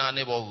God in our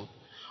neighborhood.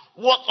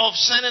 What of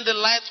shining the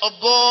light of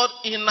God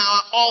in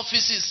our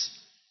offices,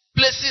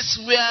 places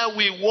where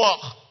we work?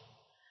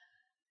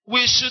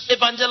 We should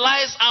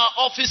evangelize our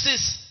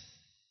offices.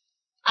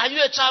 Are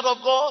you a child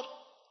of God?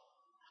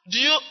 Do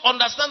you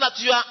understand that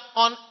you are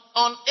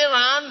on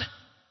errand?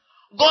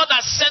 God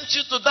has sent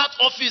you to that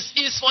office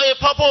is for a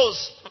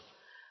purpose.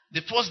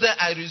 The first day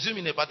I resumed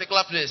in a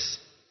particular place,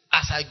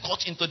 as I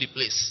got into the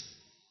place,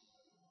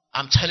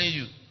 I'm telling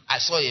you, I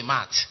saw a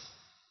mat.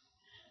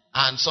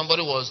 And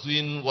somebody was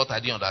doing what I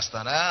didn't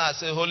understand. I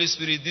said, Holy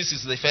Spirit, this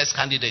is the first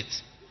candidate.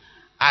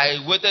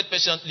 I waited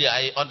patiently.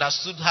 I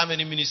understood how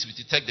many minutes it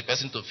would take the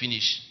person to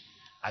finish.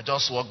 I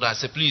just walked down. I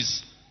said,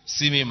 please,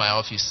 see me in my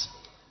office.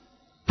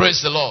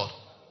 Praise the Lord.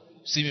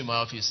 See me in my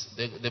office.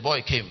 The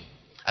boy came.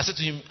 I said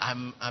to him,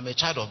 I'm a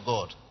child of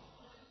God.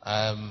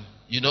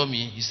 You know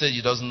me? He said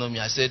he doesn't know me.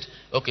 I said,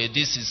 okay,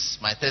 this is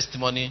my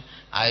testimony.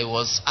 I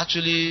was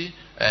actually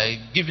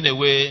given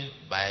away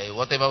by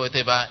whatever.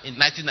 In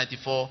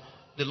 1994,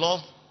 the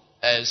Lord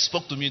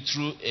spoke to me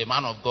through a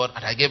man of God,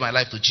 and I gave my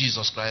life to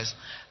Jesus Christ.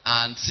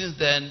 And since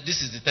then,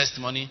 this is the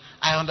testimony.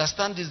 I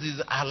understand this.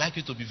 I'd like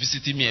you to be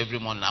visiting me every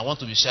morning. I want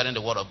to be sharing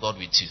the word of God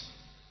with you.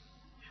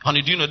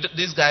 Honey, do you know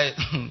this guy?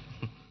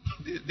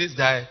 This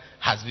guy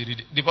has been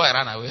reading. The boy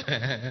ran away.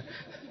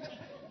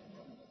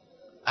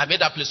 I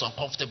made that place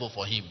uncomfortable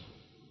for him.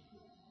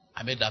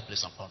 The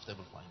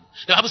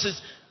Bible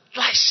says,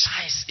 light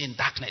shines in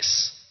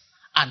darkness,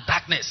 and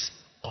darkness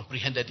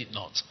comprehended it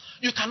not.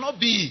 You cannot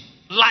be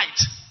light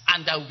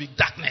and there will be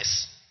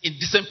darkness in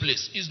the same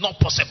place. It's not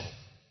possible.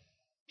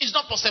 It's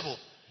not possible.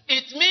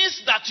 It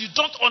means that you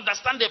don't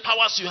understand the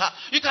powers you have.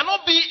 You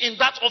cannot be in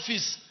that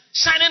office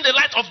shining the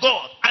light of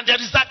God and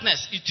there is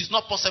darkness. It is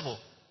not possible.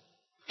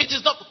 It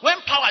is not. When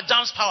power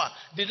jams power,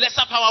 the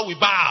lesser power will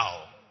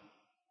bow.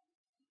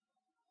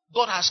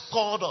 God has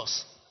called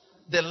us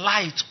the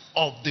light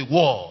of the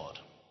world.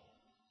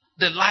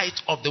 The light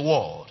of the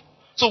world.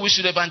 So we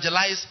should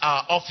evangelize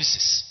our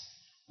offices.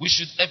 We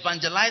should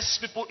evangelize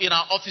people in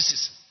our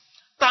offices.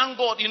 Thank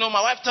God,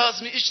 my wife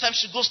tells me each time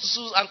she goes to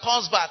school and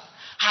comes back,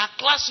 her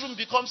classroom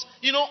becomes,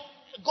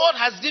 God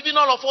has given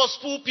all of us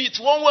pulpit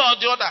one way or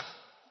the other.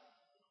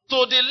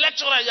 To the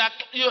lecturer,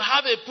 you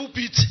have a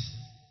pulpit.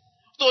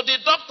 To the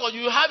doctor,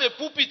 you have a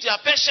pulpit, your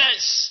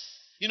patients.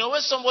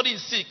 When somebody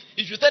is sick,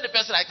 if you tell the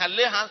person, I can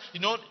lay hands,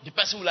 the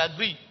person will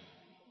agree.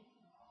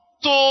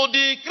 To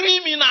the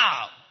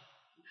criminal,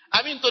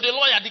 to the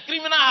lawyer, the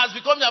criminal has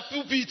become your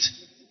pulpit.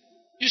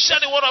 You share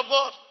the word of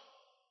God.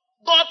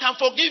 God can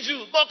forgive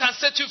you. God can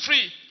set you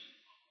free.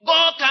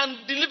 God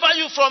can deliver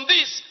you from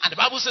this. And the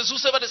Bible says,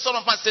 whosoever the Son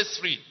of Man sets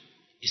free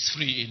is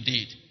free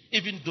indeed.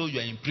 Even though you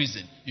are in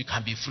prison, you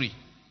can be free.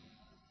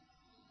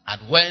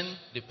 And when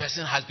the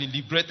person has been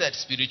liberated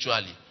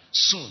spiritually,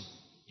 soon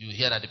you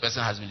hear that the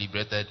person has been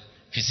liberated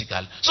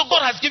physically. So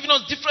God has given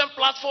us different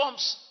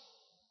platforms.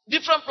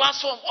 Different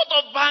platforms. What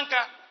of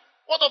banker?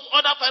 What of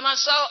other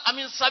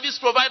financial, service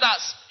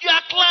providers? You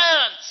are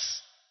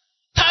clients.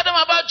 Tell them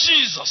about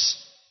Jesus.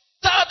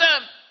 Tell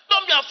them,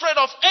 don't be afraid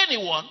of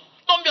anyone.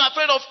 Don't be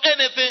afraid of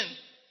anything.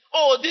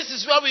 Oh, this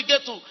is where we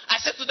get to. I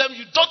said to them,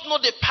 you don't know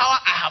the power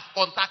I have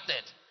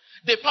contacted.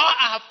 The power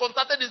I have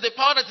contacted is the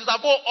power that is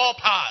above all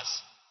powers.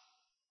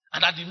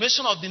 And at the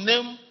mention of the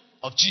name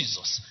of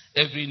Jesus,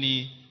 every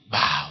knee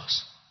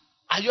bows.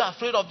 Are you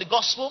afraid of the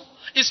gospel?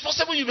 It's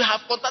possible you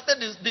have contacted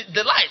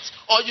the light,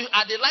 or you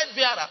are the light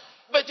bearer,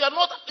 but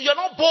you're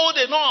not bold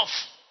enough.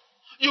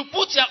 You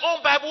put your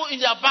own Bible in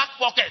your back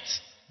pocket.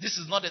 This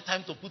is not the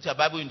time to put your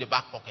Bible in the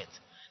back pocket.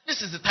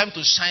 This is the time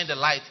to shine the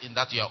light in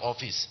that your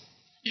office.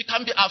 You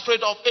can't be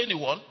afraid of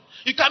anyone.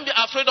 You can't be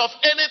afraid of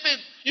anything.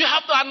 You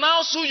have to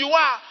announce who you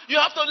are. You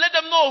have to let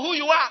them know who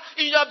you are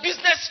in your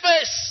business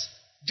space.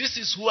 This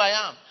is who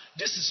I am.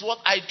 This is what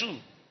I do.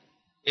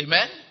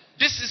 Amen?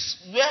 This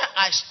is where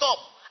I stop.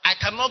 I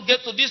cannot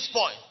get to this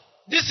point.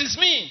 This is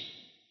me.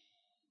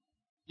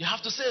 You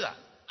have to say that.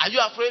 Are you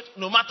afraid?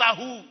 No matter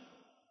who.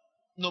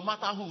 No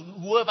matter who.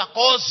 Whoever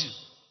calls you.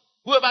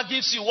 Whoever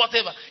gives you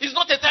whatever. It's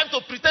not a time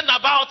to pretend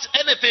about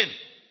anything.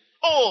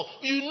 Oh,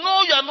 you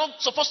are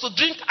not supposed to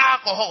drink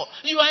alcohol.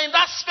 You are in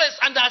that space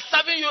and they are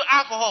serving you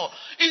alcohol.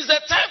 It's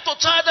a time to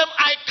tell them,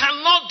 I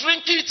cannot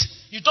drink it.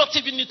 You don't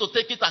even need to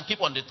take it and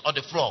keep on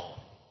the floor.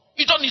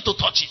 You don't need to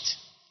touch it.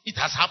 It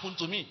has happened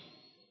to me.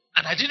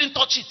 And I didn't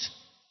touch it.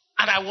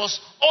 And I was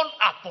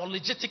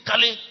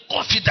unapologetically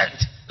confident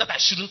that I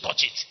shouldn't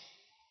touch it.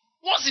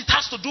 Once it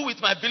has to do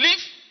with my belief,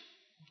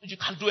 you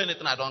can do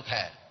anything, I don't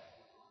care.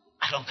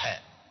 I don't care.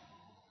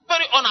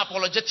 Very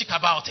unapologetic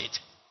about it.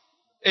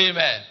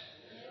 Amen.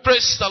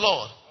 Praise the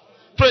Lord.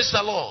 Praise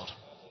the Lord.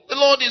 The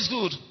Lord is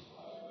good.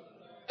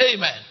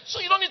 Amen.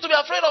 So you don't need to be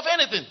afraid of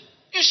anything.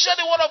 You share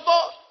the word of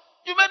God.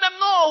 You made them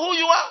know who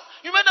you are.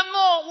 You made them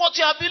know what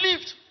you have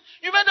believed.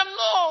 You made them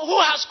know who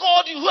has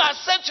called you, who has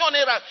sent you on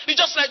errand. It's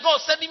just like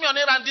God sending me on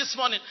errand this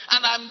morning.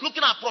 And I'm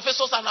looking at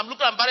professors and I'm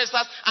looking at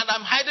barristers and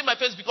I'm hiding my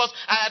face because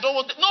I don't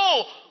want to.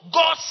 No!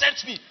 God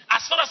sent me.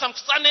 As far as I'm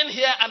standing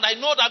here and I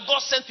know that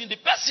God sent me,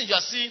 the person you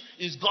are seeing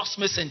is God's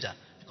messenger.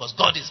 Because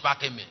God is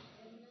backing me.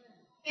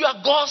 You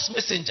are God's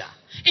messenger.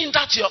 In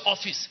that your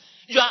office.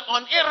 You are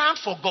on errand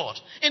for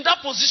God. In that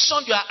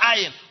position you are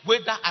eyeing.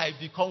 Whether I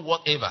become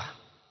whatever.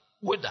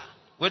 Whether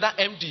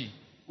MD.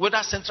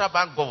 Whether central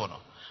bank governor.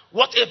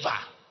 Whatever.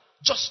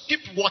 just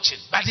keep watching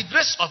by the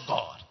grace of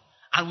God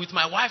and with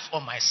my wife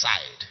on my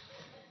side.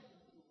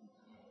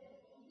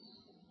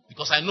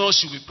 Because I know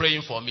she'll be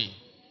praying for me.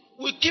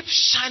 We keep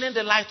shining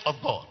the light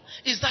of God.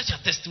 Is that your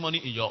testimony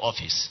in your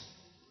office?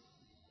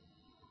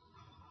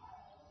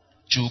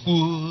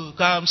 Chukwu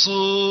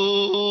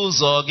kamsu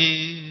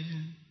gị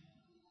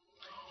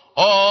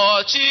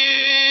ọchịchịrị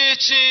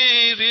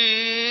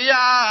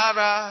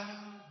yara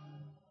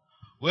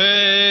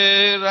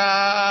were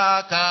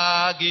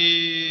aka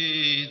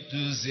gị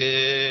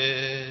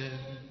duzie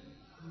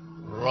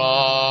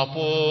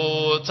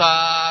rọpụtara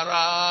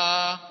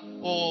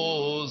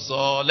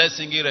ụzọ. Let's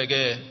sing it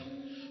again.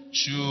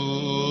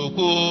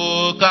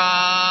 Chukwu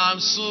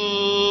kamsu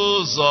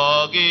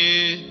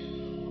gị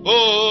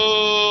ọchịchịrị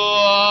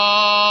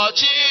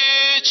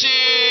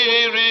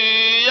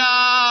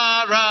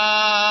yara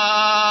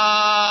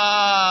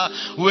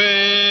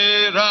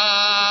were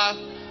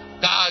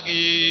aka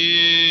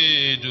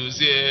gị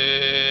duzie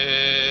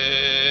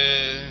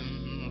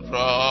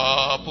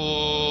rọpụtara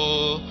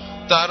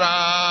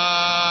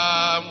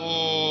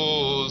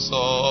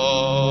ụzọ.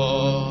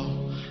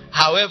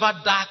 However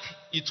dark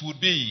it would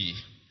be,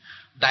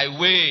 thy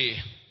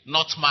way,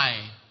 not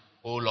mine,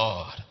 O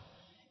Lord.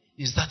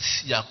 Is that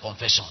your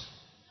confession?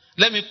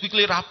 Let me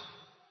quickly wrap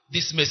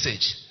this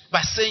message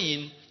by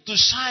saying, to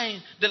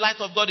shine the light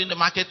of God in the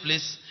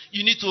marketplace,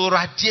 you need to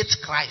radiate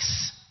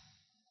Christ.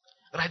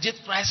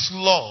 Radiate Christ's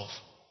love.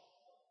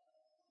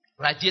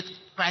 Radiate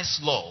Christ's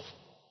love.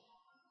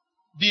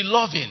 Be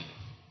loving.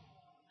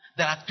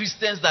 There are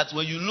Christians that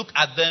when you look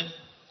at them,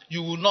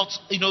 you will not,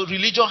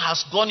 religion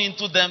has gone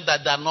into them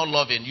that they are not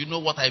loving. You know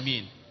what I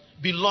mean?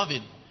 Be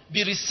loving.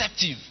 Be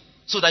receptive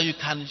so that you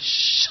can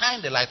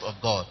shine the light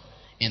of God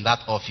in that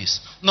office.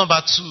 Number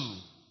 2,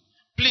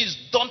 please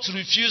don't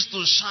refuse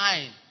to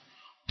shine.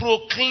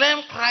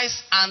 Proclaim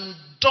Christ and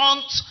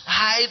don't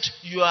hide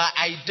your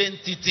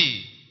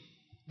identity.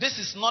 This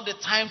is not the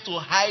time to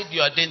hide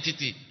your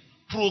identity.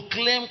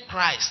 Proclaim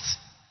Christ.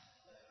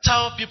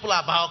 Tell people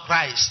about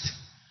Christ.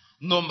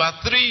 Number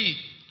 3,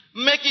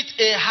 make it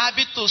a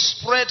habit to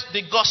spread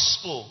the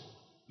gospel.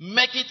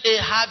 Make it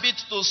a habit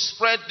to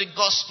spread the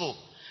gospel.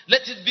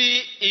 Let it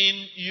be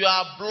in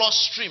your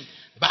bloodstream.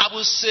 The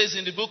Bible says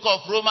in the book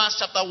of Romans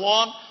chapter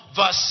 1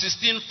 verse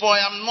 16, for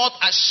I am not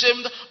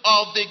ashamed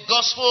of the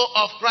gospel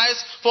of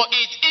Christ, for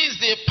it is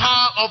the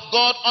power of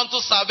God unto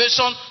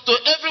salvation to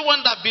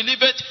everyone that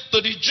believeth,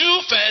 to the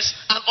Jew first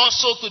and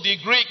also to the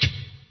Greek.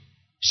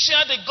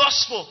 Share the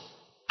gospel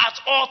at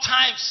all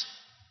times.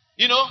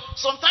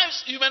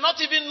 Sometimes you may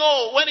not even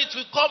know when it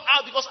will come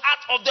out, because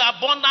out of the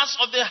abundance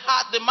of the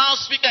heart, the mouth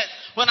speaketh.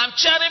 When I'm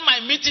chairing my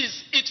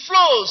meetings, it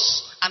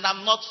flows. And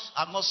I'm not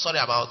sorry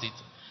about it.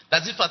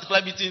 That's this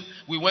particular meeting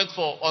we went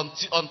for on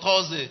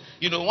Thursday.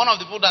 One of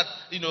the people that,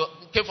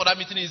 came for that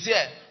meeting is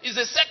here. It's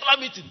a secular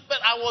meeting,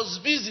 but I was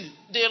busy.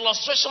 The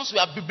illustrations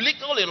were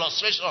biblical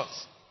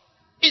illustrations.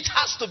 It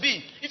has to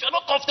be. If you're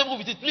not comfortable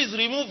with it, please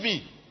remove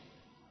me.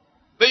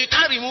 But you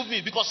can't remove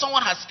me because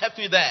someone has kept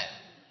me there.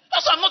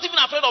 That's why I'm not even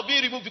afraid of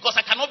being removed, because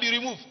I cannot be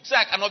removed. Say,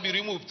 I cannot be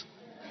removed.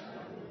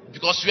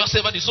 Because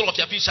whatsoever the sole of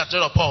your feet shall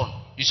tread upon,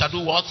 you shall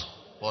do what?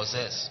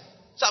 Possess.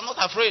 So I'm not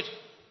afraid.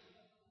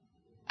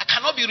 I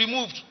cannot be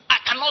removed. I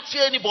cannot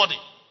fear anybody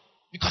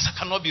because I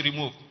cannot be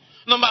removed.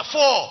 Number 4,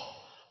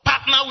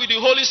 partner with the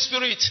Holy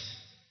Spirit.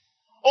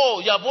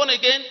 Oh, you are born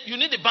again. You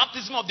need the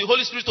baptism of the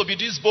Holy Spirit to be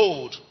this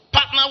bold.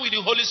 Partner with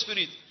the Holy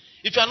Spirit.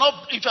 If you are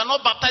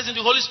not baptized in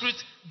the Holy Spirit,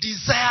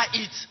 desire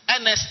it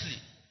earnestly.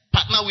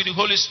 Partner with the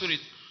Holy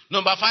Spirit.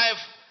 Number 5,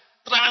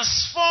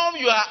 transform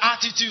your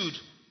attitude.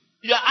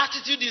 Your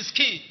attitude is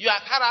key. Your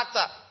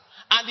character.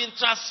 And in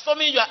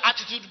transforming your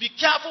attitude, be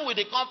careful with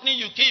the company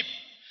you keep.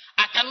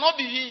 I cannot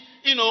be,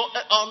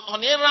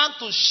 on errand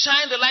to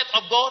shine the light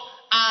of God,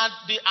 and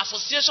the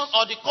association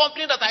or the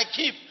company that I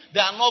keep, they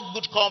are not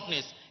good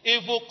companies.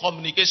 Evil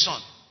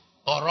communication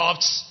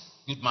corrupts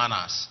good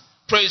manners.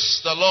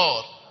 Praise the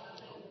Lord.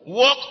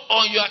 Work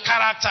on your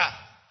character.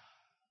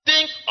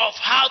 Think of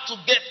how to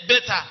get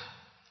better.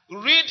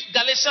 Read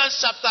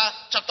Galatians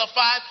chapter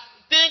 5.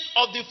 Think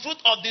of the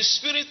fruit of the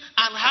Spirit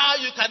and how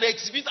you can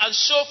exhibit and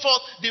show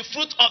forth the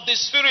fruit of the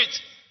Spirit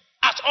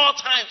at all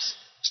times.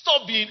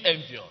 Stop being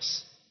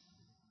envious.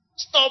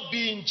 Stop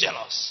being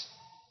jealous.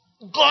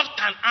 God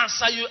can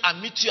answer you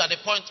and meet you at the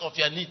point of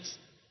your needs.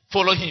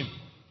 Follow Him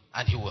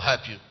and He will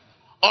help you.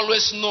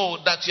 Always know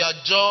that your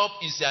job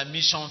is your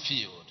mission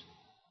field.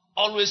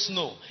 Always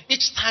know.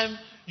 Each time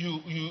you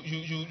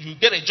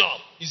get a job,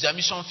 is your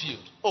mission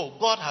field. Oh,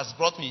 God has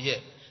brought me here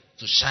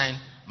to shine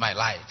my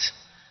light.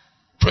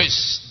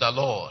 Praise the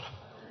Lord.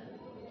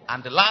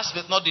 And the last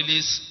but not the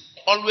least,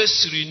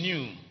 always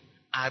renew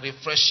and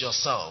refresh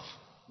yourself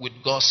with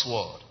God's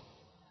word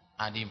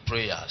and in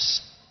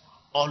prayers.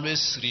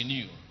 Always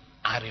renew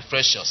and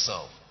refresh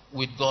yourself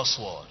with God's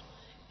word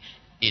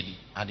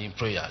and in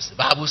prayers. The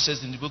Bible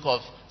says in the book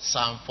of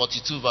Psalm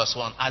 42 verse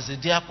 1, as the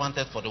deer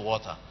panted for the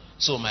water,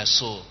 so my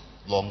soul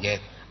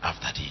longeth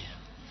after thee.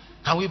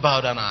 Can we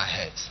bow down our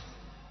heads?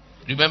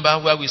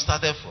 Remember where we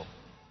started from.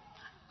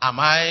 Am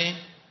I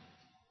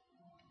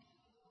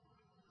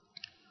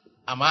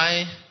Am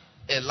I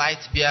a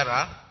light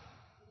bearer?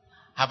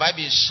 Have I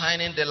been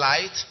shining the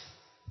light?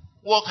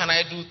 What can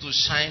I do to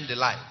shine the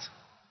light?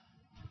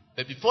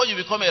 But before you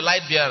become a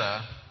light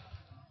bearer,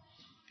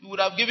 you would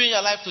have given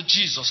your life to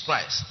Jesus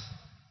Christ.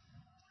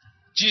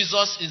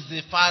 Jesus is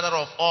the Father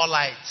of all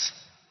light.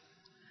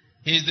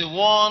 He is the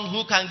one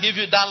who can give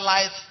you that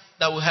light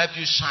that will help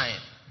you shine.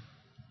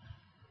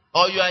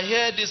 Or you are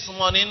here this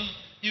morning,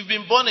 you've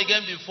been born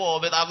again before,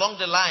 but along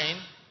the line,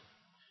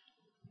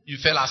 you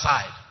fell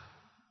aside.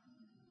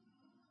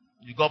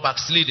 You got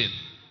backslidden.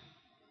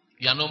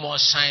 You are no more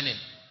shining.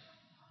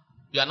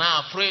 You are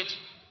now afraid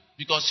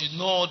because you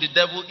know the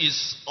devil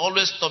is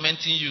always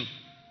tormenting you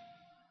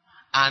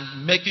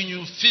and making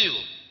you feel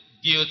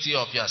guilty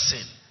of your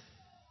sin.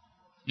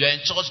 You are in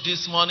church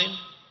this morning.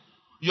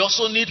 You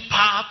also need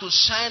power to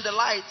shine the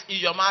light in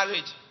your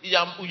marriage, in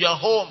your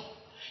home,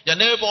 your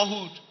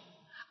neighborhood,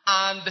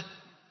 and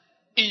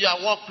in your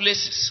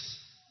workplaces.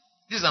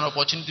 This is an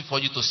opportunity for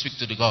you to speak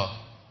to the God,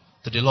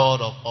 to the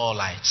Lord of all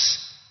lights.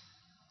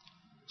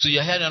 So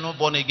you're here, you're not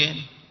born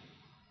again,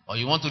 or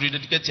you want to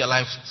rededicate your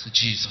life to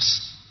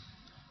Jesus.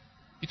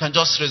 You can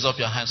just raise up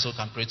your hand so we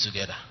can pray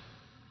together.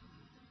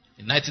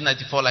 In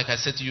 1994, like I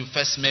said to you,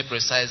 1st May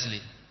precisely,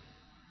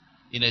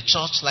 in a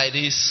church like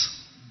this,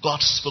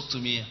 God spoke to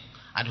me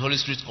and the Holy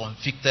Spirit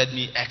convicted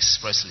me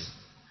expressly.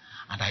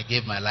 And I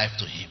gave my life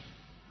to Him.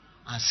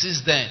 And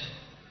since then,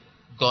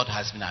 God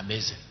has been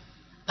amazing.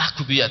 That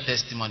could be your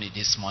testimony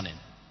this morning.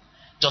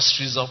 Just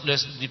raise up,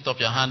 let's lift up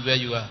your hand where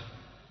you are.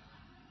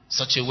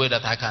 Such a way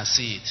that I can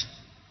see it.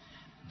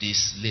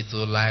 This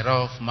little light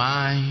of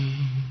mine,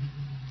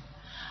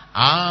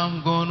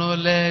 I'm gonna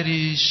let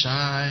it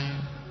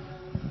shine.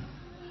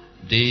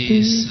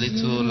 This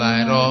little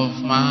light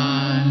of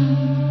mine,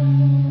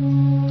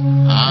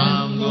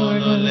 I'm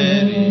gonna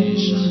let it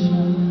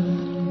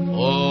shine.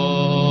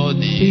 Oh,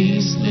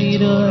 this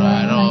little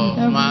light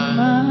of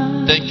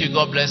mine. Thank you,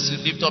 God bless you.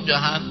 Lift up your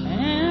hand.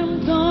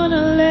 I'm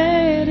gonna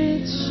let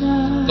it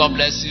shine. God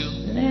bless you.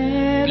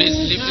 Please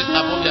lift it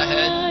above your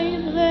head.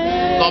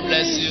 God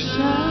bless you.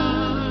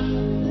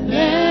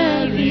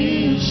 Let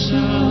it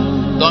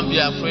shine. Don't be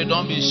afraid,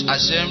 don't be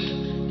ashamed.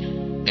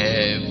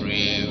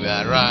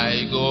 Everywhere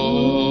I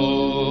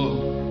go,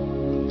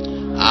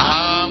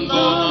 I'm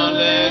gonna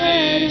let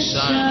it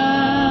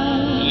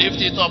shine.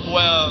 Lift it up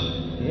well.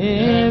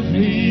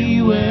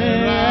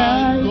 Everywhere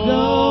I go,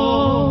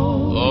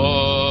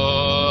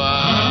 Oh,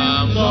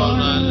 I'm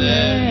gonna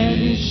let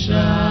it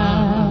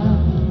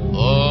shine.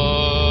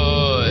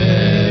 Oh,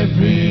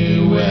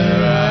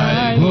 Everywhere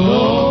I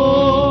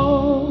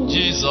go,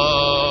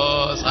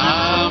 Jesus,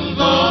 I'm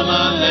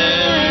gonna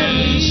let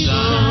it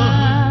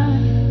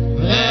shine.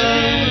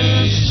 Let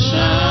it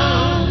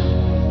shine.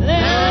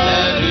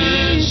 Let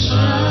it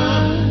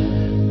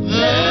shine.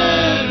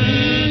 Let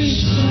it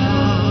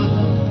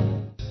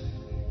shine.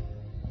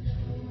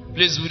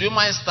 Please, would you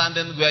mind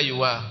standing where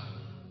you are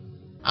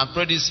and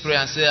pray this prayer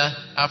and say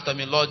after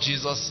me, Lord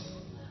Jesus,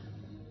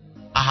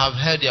 I have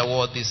heard your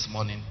word this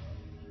morning.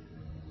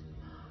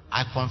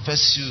 I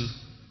confess you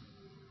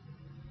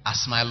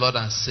as my Lord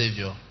and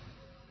Savior.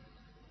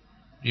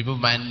 Remove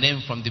my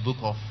name from the book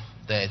of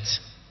death.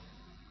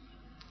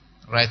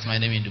 Write my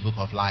name in the book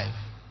of life.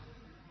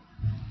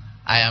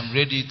 I am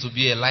ready to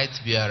be a light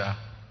bearer.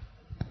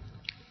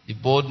 The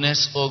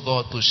boldness, O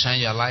God, to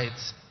shine your light.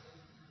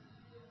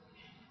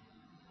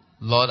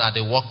 Lord, at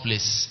the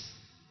workplace,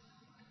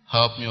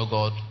 help me, O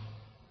God.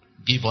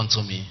 Give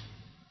unto me.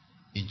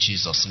 In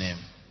Jesus' name.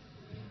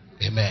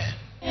 Amen.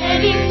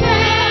 and in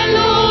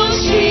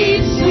fellowship